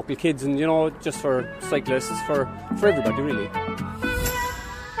local kids and, just for cyclists, for everybody really.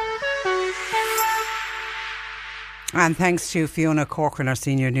 And thanks to Fiona Corcoran, our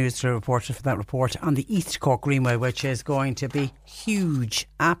senior news reporter, for that report on the East Cork Greenway, which is going to be huge,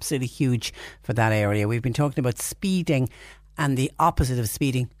 absolutely huge for that area. We've been talking about speeding and the opposite of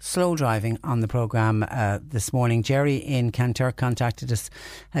speeding, slow driving, on the programme this morning. Jerry in Cantor contacted us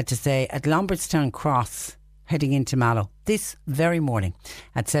to say at Lombardstown Cross, heading into Mallow, this very morning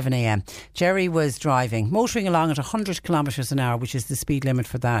at 7 a.m. Jerry was motoring along at 100 kilometres an hour, which is the speed limit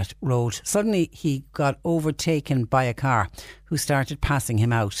for that road. Suddenly he got overtaken by a car who started passing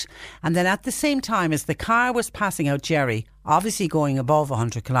him out. And then at the same time as the car was passing out Jerry, obviously going above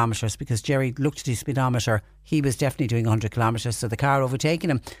 100 kilometres, because Jerry looked at his speedometer, he was definitely doing 100 kilometres, so the car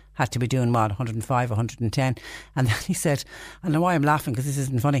overtaking him had to be doing 105, 110. And then he said, I don't know why I'm laughing because this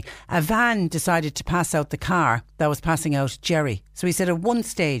isn't funny, a van decided to pass out the car that was passing out Jerry. So he said at one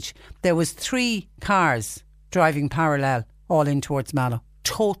stage there was 3 cars driving parallel all in towards Mallow.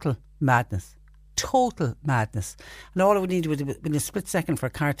 Total madness. And all it would need would have been a split second for a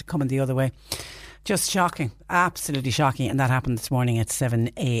car to come in the other way. Just shocking, absolutely shocking. And that happened this morning at 7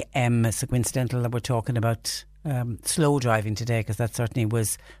 a.m. So coincidental that we're talking about slow driving today, because that certainly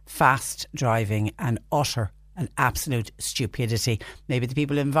was fast driving and utter and absolute stupidity. Maybe the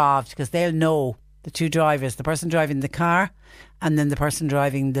people involved, because they'll know, the two drivers, the person driving the car and then the person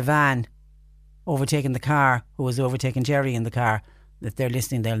driving the van overtaking the car, who was overtaking Jerry in the car. If they're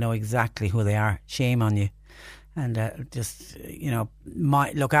listening, they'll know exactly who they are. Shame on you. And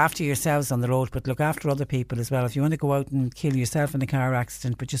look after yourselves on the road, but look after other people as well. If you want to go out and kill yourself in a car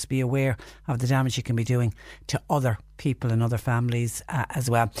accident, but just be aware of the damage you can be doing to other people and other families as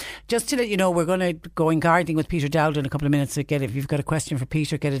well. Just to let you know, we're going to go in gardening with Peter Dowd in a couple of minutes. So if you've got a question for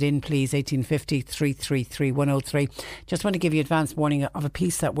Peter, get it in please. 1850 333 103. Just want to give you advance warning of a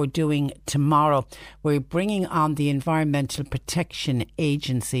piece that we're doing tomorrow. We're bringing on the Environmental Protection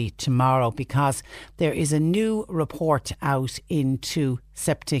Agency tomorrow, because there is a new report out into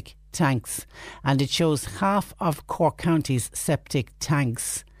septic tanks, and it shows half of Cork County's septic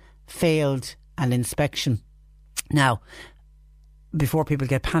tanks failed an inspection. Now, before people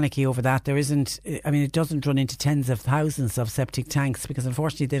get panicky over that, it doesn't run into tens of thousands of septic tanks, because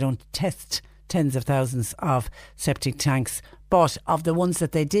unfortunately they don't test tens of thousands of septic tanks. But of the ones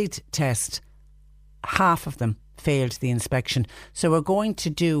that they did test, half of them failed the inspection. So we're going to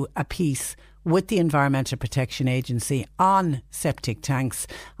do a piece with the Environmental Protection Agency on septic tanks.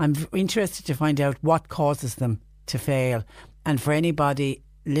 I'm interested to find out what causes them to fail. And for anybody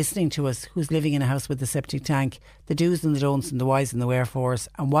listening to us who's living in a house with a septic tank, the do's and the don'ts and the whys and the wherefores,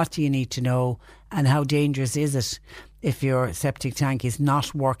 and what do you need to know, and how dangerous is it if your septic tank is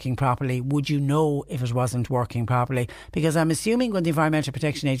not working properly? Would you know if it wasn't working properly? Because I'm assuming when the Environmental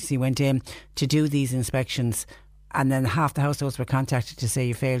Protection Agency went in to do these inspections, and then half the households were contacted to say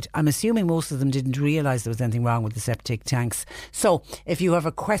you failed, I'm assuming most of them didn't realise there was anything wrong with the septic tanks. So if you have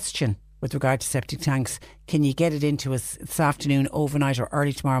a question with regard to septic tanks, can you get it into us this afternoon, overnight or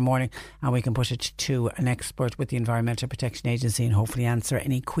early tomorrow morning, and we can put it to an expert with the Environmental Protection Agency and hopefully answer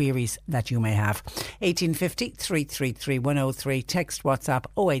any queries that you may have. 1850 333 103, text WhatsApp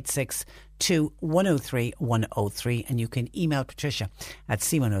 086 103 103, and you can email Patricia at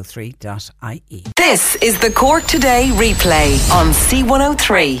c103.ie. This is the Cork Today replay on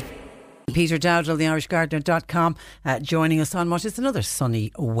C103. Peter Dowdall, theirishgardener.com, joining us on what is another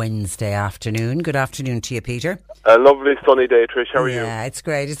sunny Wednesday afternoon. Good afternoon to you, Peter. A lovely sunny day, Trish. How are you? Yeah, it's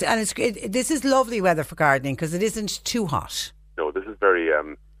great. This is lovely weather for gardening because it isn't too hot. No, this is very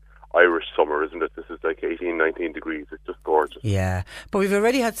Irish summer, isn't it? This is like 18, 19 degrees. It's just gorgeous. Yeah, but we've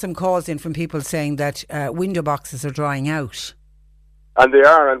already had some calls in from people saying that window boxes are drying out. And they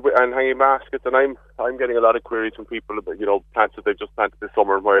are, and hanging baskets, and I'm getting a lot of queries from people about, plants that they've just planted this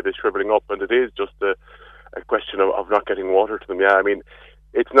summer and why are they shrivelling up, and it is just a question of not getting water to them. Yeah, I mean,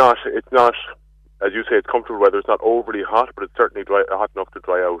 it's not, as you say, it's comfortable weather. It's not overly hot, but it's certainly hot enough to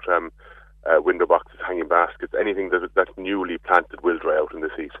dry out window boxes, hanging baskets, anything that's newly planted will dry out in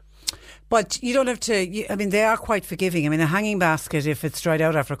this heat. But you don't have to, they are quite forgiving. I mean, a hanging basket, if it's dried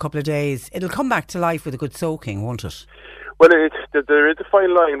out after a couple of days, it'll come back to life with a good soaking, won't it? Well, there is a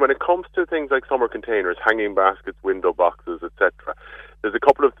fine line when it comes to things like summer containers, hanging baskets, window boxes, etc. There's a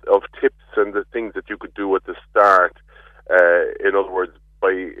couple of tips and the things that you could do at the start. In other words,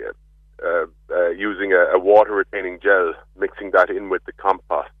 by using a water-retaining gel, mixing that in with the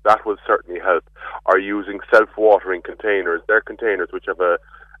compost, that will certainly help. Or using self-watering containers. They're containers which have a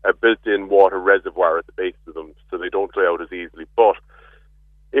built-in water reservoir at the base of them, so they don't dry out as easily. But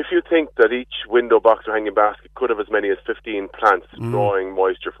if you think that each window box or hanging basket could have as many as 15 plants drawing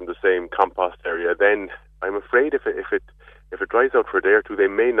moisture from the same compost area, then I'm afraid if it dries out for a day or two, they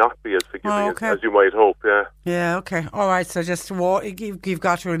may not be as forgiving as you might hope. Yeah, okay. All right, so just you've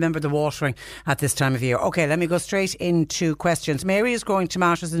got to remember the watering at this time of year. Okay, let me go straight into questions. Mary is growing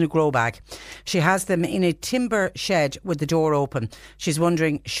tomatoes in a grow bag. She has them in a timber shed with the door open. She's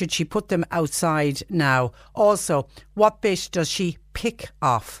wondering, should she put them outside now? Also, what bit does she pick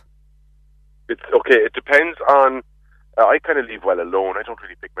off? It's okay. It depends on. I kind of leave well alone. I don't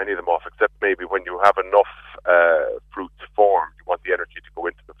really pick many of them off, except maybe when you have enough fruits formed, you want the energy to go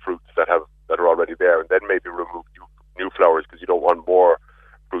into the fruits that are already there, and then maybe remove new flowers because you don't want more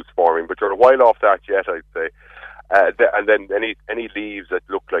fruits forming. But you're a while off that yet, I'd say. And then any leaves that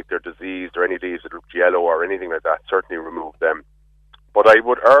look like they're diseased, or any leaves that look yellow, or anything like that, certainly remove them. But I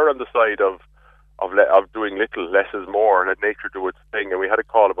would err on the side of doing little, less is more, and let nature do its thing. And we had a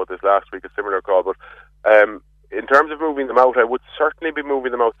call about this last week, a similar call. But in terms of moving them out, I would certainly be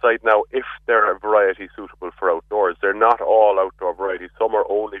moving them outside now if they're a variety suitable for outdoors. They're not all outdoor varieties. Some are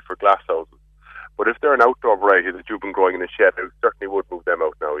only for glass houses. But if they're an outdoor variety that you've been growing in a shed, I certainly would move them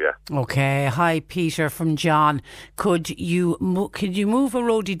out now, yeah. Okay. Hi, Peter from John. Could you move a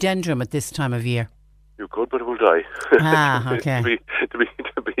rhododendron at this time of year? You could, but it will die. Okay. to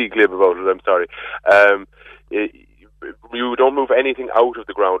be glib about it, I'm sorry. You don't move anything out of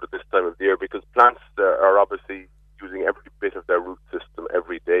the ground at this time of the year because plants are obviously using every bit of their root system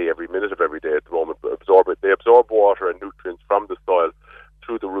every day, every minute of every day at the moment. They absorb water and nutrients from the soil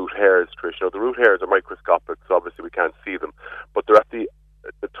through the root hairs, Trish. Now, the root hairs are microscopic, so obviously we can't see them, but they're at the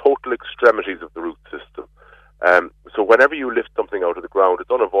total extremities of the root system. So whenever you lift something out of the ground, it's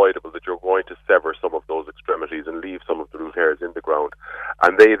unavoidable that you're going to sever some of those extremities and leave some of the root hairs in the ground.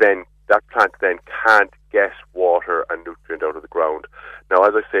 And that plant then can't get water and nutrient out of the ground. Now,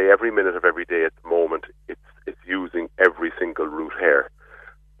 as I say, every minute of every day at the moment, it's using every single root hair.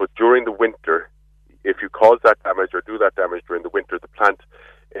 But during the winter, if you cause that damage or do that damage during the winter, the plant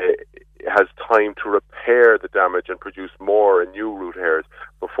has time to repair the damage and produce more and new root hairs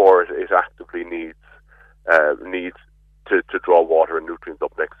before it actively needs to draw water and nutrients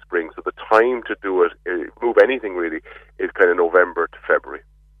up next spring. So the time to do it, move anything really, is kind of November to February.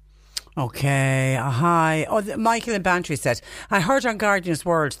 Okay, hi. Michael in Bantry said, I heard on Gardener's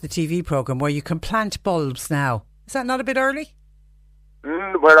World, the TV programme, where you can plant bulbs now. Is that not a bit early?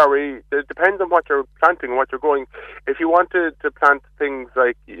 where are we? It depends on what you're planting, what you're going. If you wanted to plant things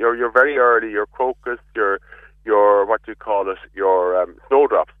like your very early, your crocus, your what do you call it? Your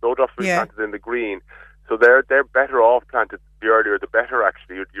snowdrops. Snowdrops will be planted in the green. So they're better off planted the earlier the better,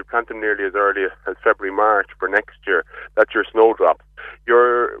 actually. You plant them nearly as early as February, March for next year. That's your snowdrops.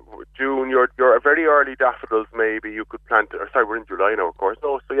 Your June, your very early daffodils, maybe you could plant. We're in July now, of course.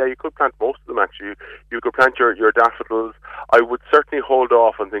 No, so yeah, you could plant most of them, actually. You could plant your daffodils. I would certainly hold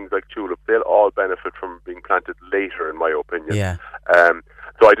off on things like tulips. They'll all benefit from being planted later, in my opinion. Yeah.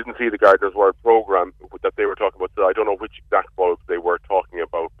 So I didn't see the Gardener's World programme that they were talking about. So I don't know which exact bulbs they were talking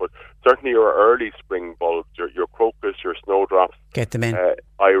about, but certainly your early spring bulbs, your crocus, your snowdrops, get them in.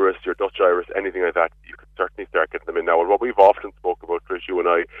 Iris, your Dutch iris, anything like that, you could certainly start getting them in now. And what we've often spoke about, Trish, you and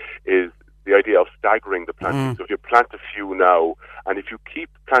I, is the idea of staggering the planting. So if you plant a few now, and if you keep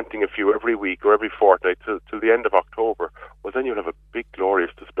planting a few every week or every fortnight till the end of October, well, then you'll have a big, glorious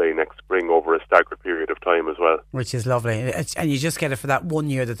display next spring over a staggered period of time as well. Which is lovely. And you just get it for that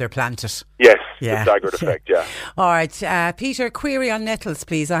 1 year that they're planted. Yes, the staggered effect, yeah. All right, Peter, query on nettles,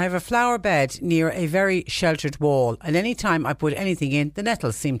 please. I have a flower bed near a very sheltered wall, and any time I put anything in, the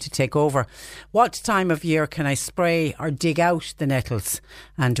nettles seem to take over. What time of year can I spray or dig out the nettles,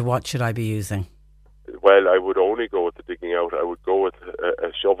 and what should I be using? Well, I would only go with the digging out. I would go with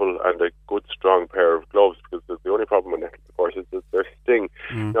a shovel and a good strong pair of gloves, because the only problem with nettles, of course, is that their sting.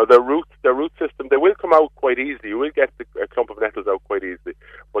 Now, their root system, they will come out quite easily. You will get a clump of nettles out quite easily,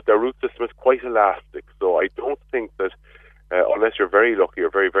 but their root system is quite elastic. So I don't think that, unless you're very lucky or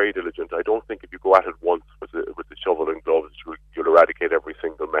very, very diligent, I don't think if you go at it once with the shovel and gloves, you'll eradicate every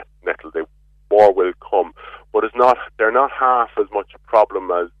single nettle. More will come, but they're not half as much a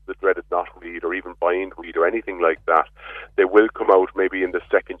problem as the dreaded knotweed or even bindweed or anything like that. They will come out maybe in the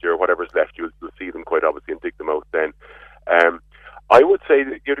second year, whatever's left. You'll see them quite obviously and dig them out then. I would say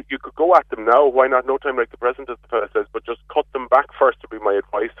that you could go at them now. Why not? No time like the present, as the fella says, but just cut them back first would be my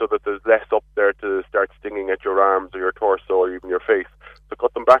advice, so that there's less up there to start stinging at your arms or your torso or even your face. So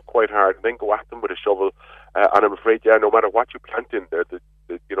cut them back quite hard and then go at them with a shovel. And I'm afraid, no matter what you plant in there, the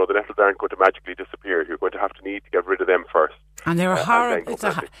nettles aren't going to magically disappear. You're going to have to need to get rid of them first. And they're horrible.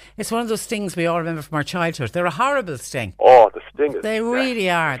 It's one of those stings we all remember from our childhood. They're a horrible sting. Oh, the sting is... They really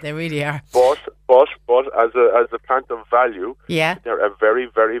are. They really are. But as a plant of value, they're a very,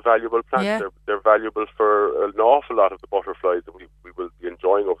 very valuable plant. Yeah. They're valuable for an awful lot of the butterflies that we will be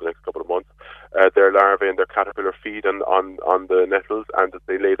enjoying over the next couple of months. Their larvae and their caterpillar feed on the nettles, and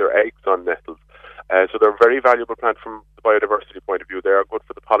they lay their eggs on nettles. So they're a very valuable plant from the biodiversity point of view. They are good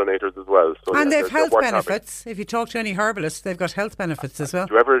for the pollinators as well. So and they've health benefits. If you talk to any herbalists, they've got health benefits as well.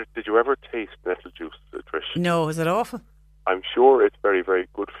 Did you ever taste nettle juice, Trish? No, is it awful? I'm sure it's very, very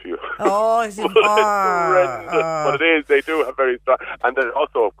good for you. Oh, is it? It's horrendous. But it is. They do have very strong. And then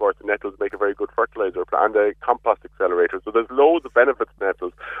also, of course, the nettles make a very good fertiliser and a compost accelerator. So there's loads of benefits to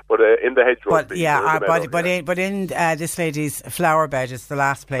nettles. But in the hedgerow... But in this lady's flower bed, it's the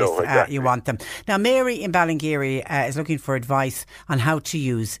last place you want them. Now, Mary in Ballingeary is looking for advice on how to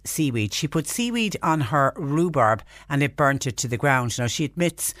use seaweed. She put seaweed on her rhubarb and it burnt it to the ground. Now, she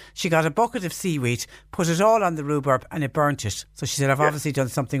admits she got a bucket of seaweed, put it all on the rhubarb and it burnt it. So she said, I've obviously done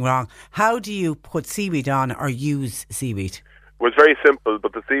something wrong. How do you put seaweed on or use seaweed? It was very simple,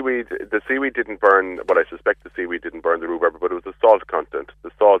 but the seaweed didn't burn. Well, I suspect the seaweed didn't burn the rhubarb, but it was the salt content,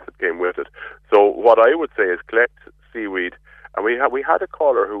 the salt that came with it. So what I would say is collect seaweed. And we had a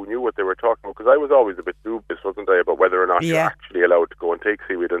caller who knew what they were talking about, because I was always a bit dubious, wasn't I, about whether or not you're actually allowed to go and take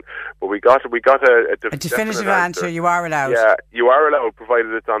seaweed. But we got a definitive answer. You are allowed. Yeah, you are allowed,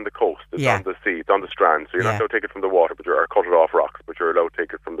 provided it's on the coast, it's on the sea, it's on the strand. So you're not allowed to take it from the water, or cut it off rocks, but you're allowed to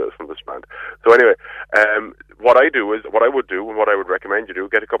take it from the strand. So anyway, what I would do and what I would recommend you do,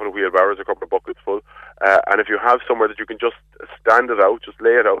 get a couple of wheelbarrows, a couple of buckets full, and if you have somewhere that you can just stand it out, just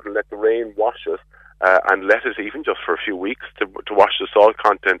lay it out and let the rain wash it. And let it even just for a few weeks to wash the salt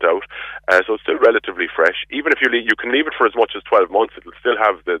content out, so it's still relatively fresh. Even if you can leave it for as much as 12 months, it'll still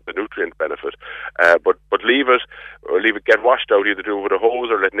have the nutrient benefit. But leave it get washed out. Either do it with a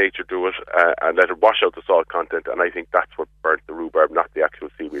hose or let nature do it, and let it wash out the salt content. And I think that's what burnt the rhubarb, not the actual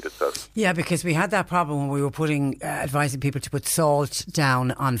seaweed itself. Yeah, because we had that problem when we were advising people to put salt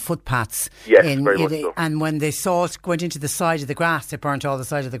down on footpaths. Yes, very much so. And when the salt went into the side of the grass, it burnt all the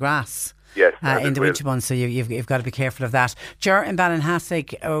side of the grass. Yes, in the winter months, so you've got to be careful of that. Ger in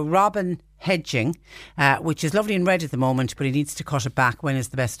Ballinhassig, robin hedging, which is lovely and red at the moment, but he needs to cut it back. When is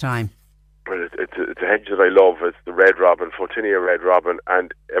the best time? Well, it's a hedge that I love. It's the red robin, Photinia red robin,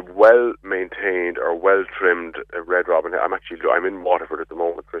 and a well-maintained or well-trimmed red robin. I'm in Waterford at the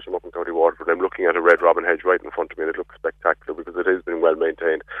moment, Chris. I'm up in County Waterford. I'm looking at a red robin hedge right in front of me, and it looks spectacular because it has been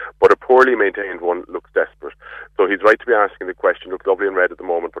well-maintained. But a poorly maintained one looks desperate. So he's right to be asking the question, looks lovely in red at the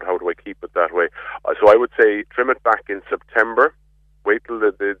moment, but how do I keep it that way? So I would say trim it back in September. Wait till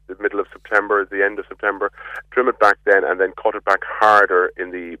the middle of September, the end of September, trim it back then, and then cut it back harder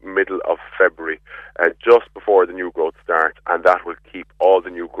in the middle of February, just before the new growth starts, and that will keep all the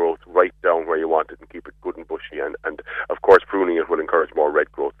new growth right down where you want it and keep it good and bushy, and of course pruning it will encourage more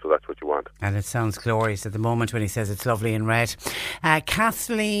red growth, so that's what you want. And it sounds glorious at the moment when he says it's lovely in red.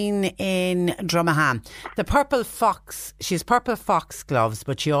 Kathleen in Dromaham. The purple fox, she has purple fox gloves,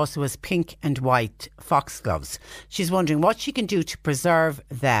 but she also has pink and white fox gloves. She's wondering what she can do to preserve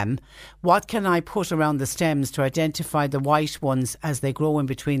them. What can I put around the stems to identify the white ones as they grow in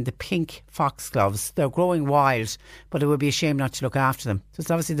between the pink foxgloves? They're growing wild, but it would be a shame not to look after them. So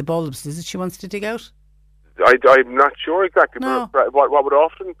it's obviously the bulbs, is it, she wants to dig out? I'm not sure exactly. No. But what would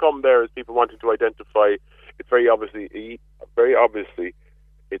often come there is people wanting to identify. It's very obviously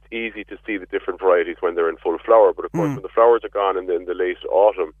it's easy to see the different varieties when they're in full flower. But of course, when the flowers are gone in the late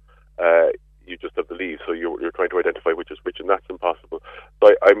autumn, you just have the leaves, so you're trying to identify which is which, and that's impossible.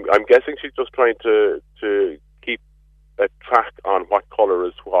 So I'm guessing she's just trying to keep a track on what colour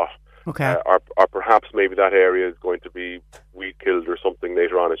is what. Okay. Or perhaps maybe that area is going to be weed killed or something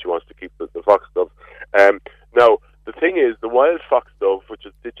later on, and she wants to keep the foxglove. Now, the thing is, the wild foxglove, which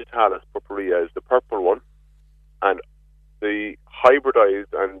is Digitalis purpurea, is the purple one, and the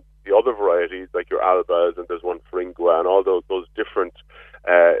hybridized and the other varieties, like your albas, and there's one Faringua, and all those different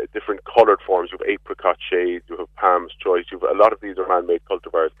coloured forms. You have apricot shades, you have Palm's Choice, a lot of these are man-made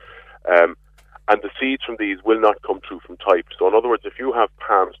cultivars. And the seeds from these will not come true from type. So in other words, if you have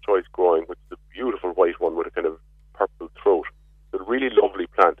Palm's Choice growing, which is a beautiful white one with a kind of purple throat, it's a really lovely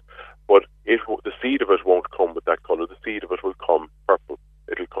plant, but the seed of it won't come with that colour. The seed of it will come purple.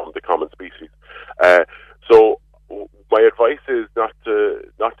 It'll come the common species. So my advice is not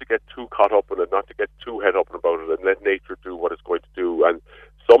to get too caught up in it, not to get too head up about it, and let nature do what it's going to do. And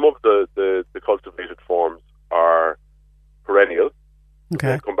some of the cultivated forms are perennial. Okay.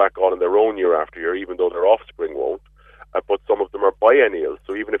 They'll come back on in their own year after year, even though their offspring won't. But some of them are biennial.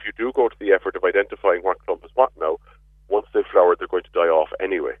 So even if you do go to the effort of identifying what clump is what now, once they've flowered, they're going to die off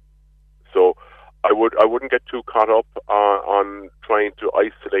anyway. So I wouldn't get too caught up on trying to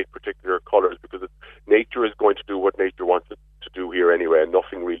isolate particular colours, because nature is going to do what nature wants it to do here anyway, and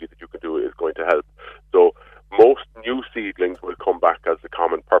nothing really that you can do is going to help. So most new seedlings will come back as the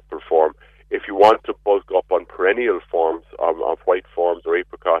common purple form. If you want to bulk up on perennial forms, of white forms or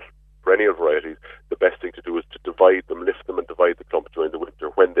apricot perennial varieties, the best thing to do is to divide them, lift them and divide the clump during the winter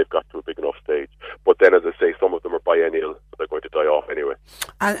when they've got to a big enough stage. But then, as I say, some of them are biennial, so they're going to die off anyway.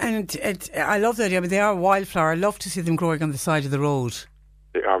 And I love that idea. I mean, they are wildflower. I love to see them growing on the side of the road.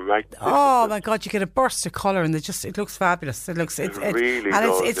 They are magnificent. Oh my God! You get a burst of colour, and it looks fabulous. It really and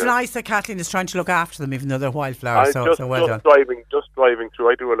does, it's nice that Kathleen is trying to look after them, even though they're wildflowers. So well done. Just driving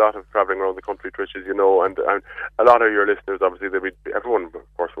through. I do a lot of travelling around the country, Trish, as you know, and a lot of your listeners, obviously, everyone,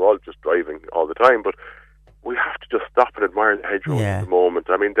 of course, we're all just driving all the time, but we have to just stop and admire the hedgerows at the moment.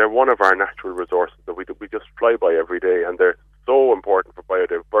 I mean, they're one of our natural resources that we just fly by every day, and they're so important for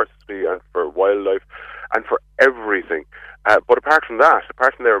biodiversity and for wildlife and for everything. But apart from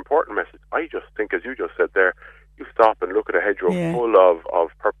their important message, I just think, as you just said there, you stop and look at a hedgerow full of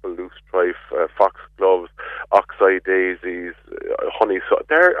purple loosestrife, foxgloves, oxeye daisies, honeysuckle.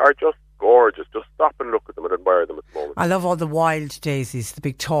 They are just gorgeous. Just stop and look at them and admire them at the moment. I love all the wild daisies, the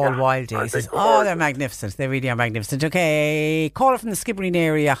big tall wild daisies. They're magnificent. They really are magnificent. Okay, caller from the Skibbereen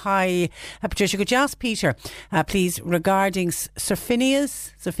area. Hi, Patricia. Could you ask Peter, please, regarding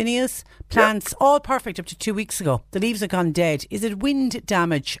Surfinias plants, all perfect up to 2 weeks ago. The leaves have gone dead. Is it wind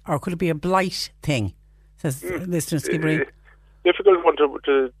damage or could it be a blight thing? Says listener Skibbereen. Difficult one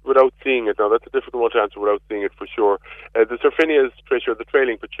to without seeing it. Now that's a difficult one to answer without seeing it for sure. The Surfinias, Tricia, the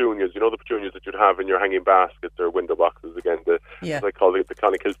trailing petunias. You know the petunias that you'd have in your hanging baskets or window boxes. Again, as I call it, the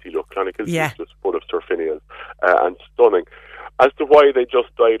Clonakilty look. Clonakilty is just full of Surfinias and stunning. As to why they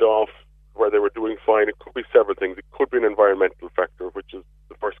just died off where they were doing fine, it could be several things. It could be an environmental factor, which is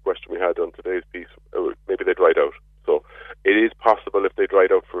the first question we had on today's piece. Maybe they dried out. So it is possible if they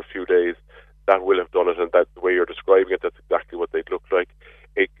dried out for a few days, that will have done it, and that the way you're describing it, that's exactly what they'd look like.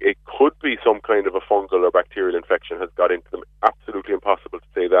 It could be some kind of a fungal or bacterial infection has got into them. Absolutely impossible to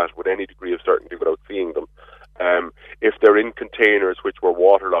say that with any degree of certainty without seeing them. If they're in containers which were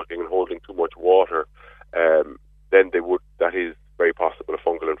waterlogging and holding too much water, then that is very possible a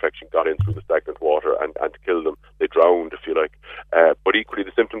fungal infection got in through the stagnant water and killed them. They drowned, if you like. But equally,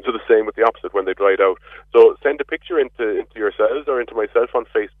 the symptoms are the same with the opposite when they dried out. So send a picture into yourselves or into myself on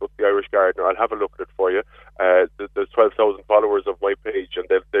Facebook, The Irish Gardener. I'll have a look at it for you. There's 12,000 followers of my page, and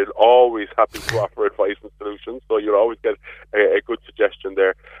they're always happy to offer advice and solutions, so you'll always get a good suggestion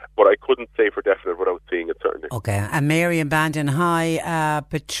there. But I couldn't say for definite without seeing it, certainly. Okay, and Mary in Bandon. Hi,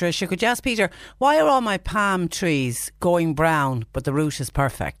 Patricia. Could you ask Peter, why are all my palm trees going brown, but the root is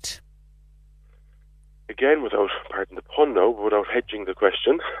perfect? Again, without, pardon the pun now, but without hedging the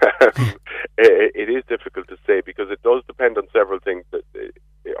question, it is difficult to say because it does depend on several things.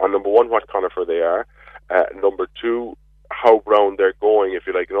 On number one, what conifer they are. Number two, how brown they're going, if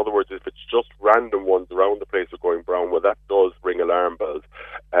you like. In other words, if it's just random ones around the place are going brown, well, that does ring alarm bells.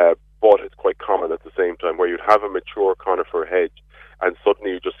 But it's quite common at the same time where you'd have a mature conifer hedge and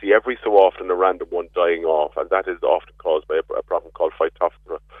suddenly you just see every so often a random one dying off, and that is often caused by a problem called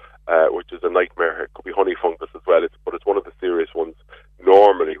Phytophthora, which is a nightmare. It could be honey fungus as well, but it's one of the serious ones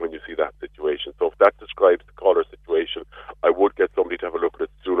normally when you see that situation. So if that describes the colour situation, I would get somebody to have a look at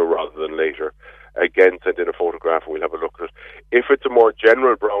it sooner rather than later. Again, send in a photograph and we'll have a look at it. If it's a more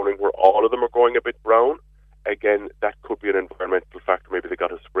general browning where all of them are going a bit brown, again, that could be an environmental factor. Maybe they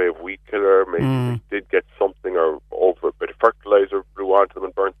got a spray of weed killer, maybe they did get something or over a bit of fertiliser blew onto them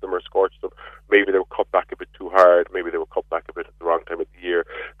and burnt them or scorched them. Maybe they were cut back a bit too hard, maybe they were cut back a bit at the wrong time of the year.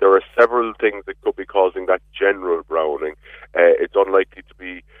 There are several things that could be causing that general browning. It's unlikely to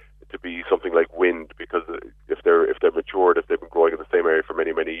be something like wind, because if they're matured, if they've been growing in the same area for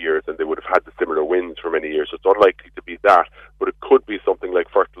many, many years, then they would have had the similar winds for many years. So it's unlikely to be that, but it could be something like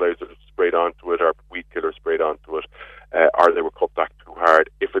fertilizer sprayed onto it or weed killer sprayed onto it, or they were cut back too hard.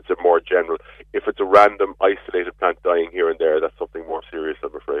 If it's a more general, if it's a random isolated plant dying here and there, that's something more serious,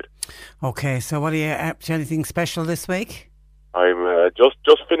 I'm afraid. Okay, so what are you up to? Anything special this week? I'm just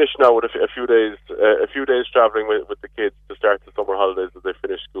finished now with a few days travelling with the kids to start the summer holidays as they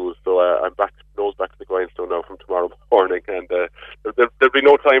finish school. So I'm nose back to the grindstone now from tomorrow morning, and there'll be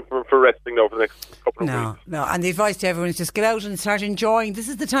no time for resting now for the next couple of weeks. No, and the advice to everyone is just get out and start enjoying. This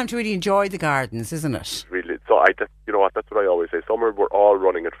is the time to really enjoy the gardens, isn't it? Really. So you know what? That's what I always say. Summer, we're all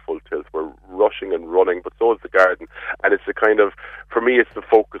running at full tilt. We're rushing and running, but so is the garden. And it's the kind of, for me, it's the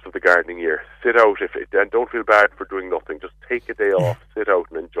focus of the gardening year. Sit out and don't feel bad for doing nothing. Just take a day off, sit out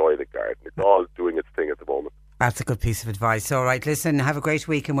and enjoy the garden. It's all doing its thing at the moment. That's a good piece of advice. All right, listen, have a great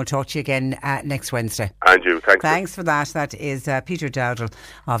week and we'll talk to you again next Wednesday. And you, thanks. Thanks for that. That is Peter Dowdall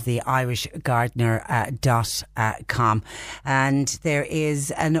of the irishgardener.com. And there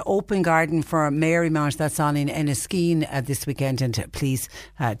is an open garden for Marymount that's on in Enniskeane this weekend, and please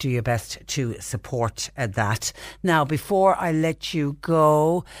do your best to support that. Now, before I let you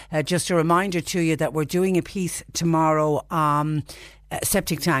go, just a reminder to you that we're doing a piece tomorrow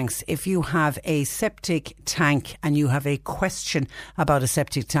septic tanks. If you have a septic tank and you have a question about a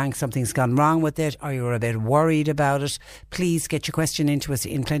septic tank, something's gone wrong with it, or you're a bit worried about it, please get your question into us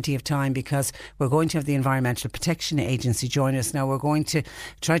in plenty of time, because we're going to have the Environmental Protection Agency join us. Now, we're going to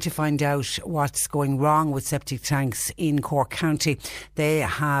try to find out what's going wrong with septic tanks in Cork County. They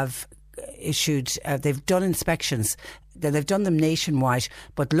have issued, they've done inspections. They've done them nationwide,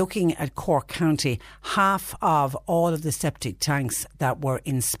 but looking at Cork County, half of all of the septic tanks that were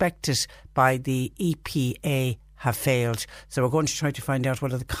inspected by the EPA have failed. So we're going to try to find out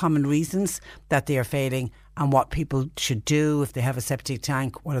what are the common reasons that they are failing and what people should do if they have a septic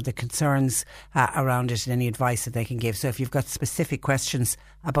tank, what are the concerns around it, and any advice that they can give. So if you've got specific questions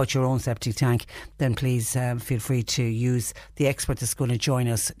about your own septic tank, then please feel free to use the expert that's going to join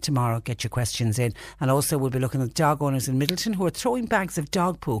us tomorrow. Get your questions in. And also we'll be looking at dog owners in Middleton who are throwing bags of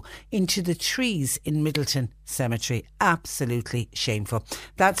dog poo into the trees in Middleton Cemetery. Absolutely shameful.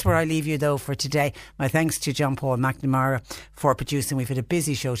 That's where I leave you though for today. My thanks to John Paul McNamara for producing. We've had a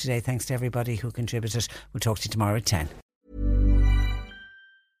busy show today. Thanks to everybody who contributed. We'll talk to you tomorrow at 10.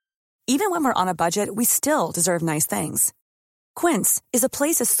 Even when we're on a budget, we still deserve nice things. Quince is a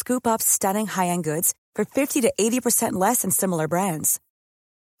place to scoop up stunning high-end goods for 50 to 80% less than similar brands.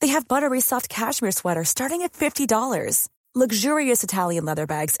 They have buttery soft cashmere sweaters starting at $50, luxurious Italian leather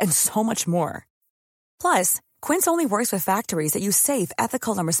bags, and so much more. Plus, Quince only works with factories that use safe,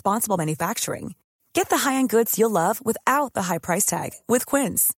 ethical, and responsible manufacturing. Get the high-end goods you'll love without the high price tag with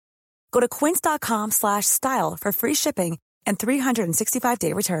Quince. Go to quince.com/style for free shipping and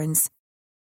 365-day returns.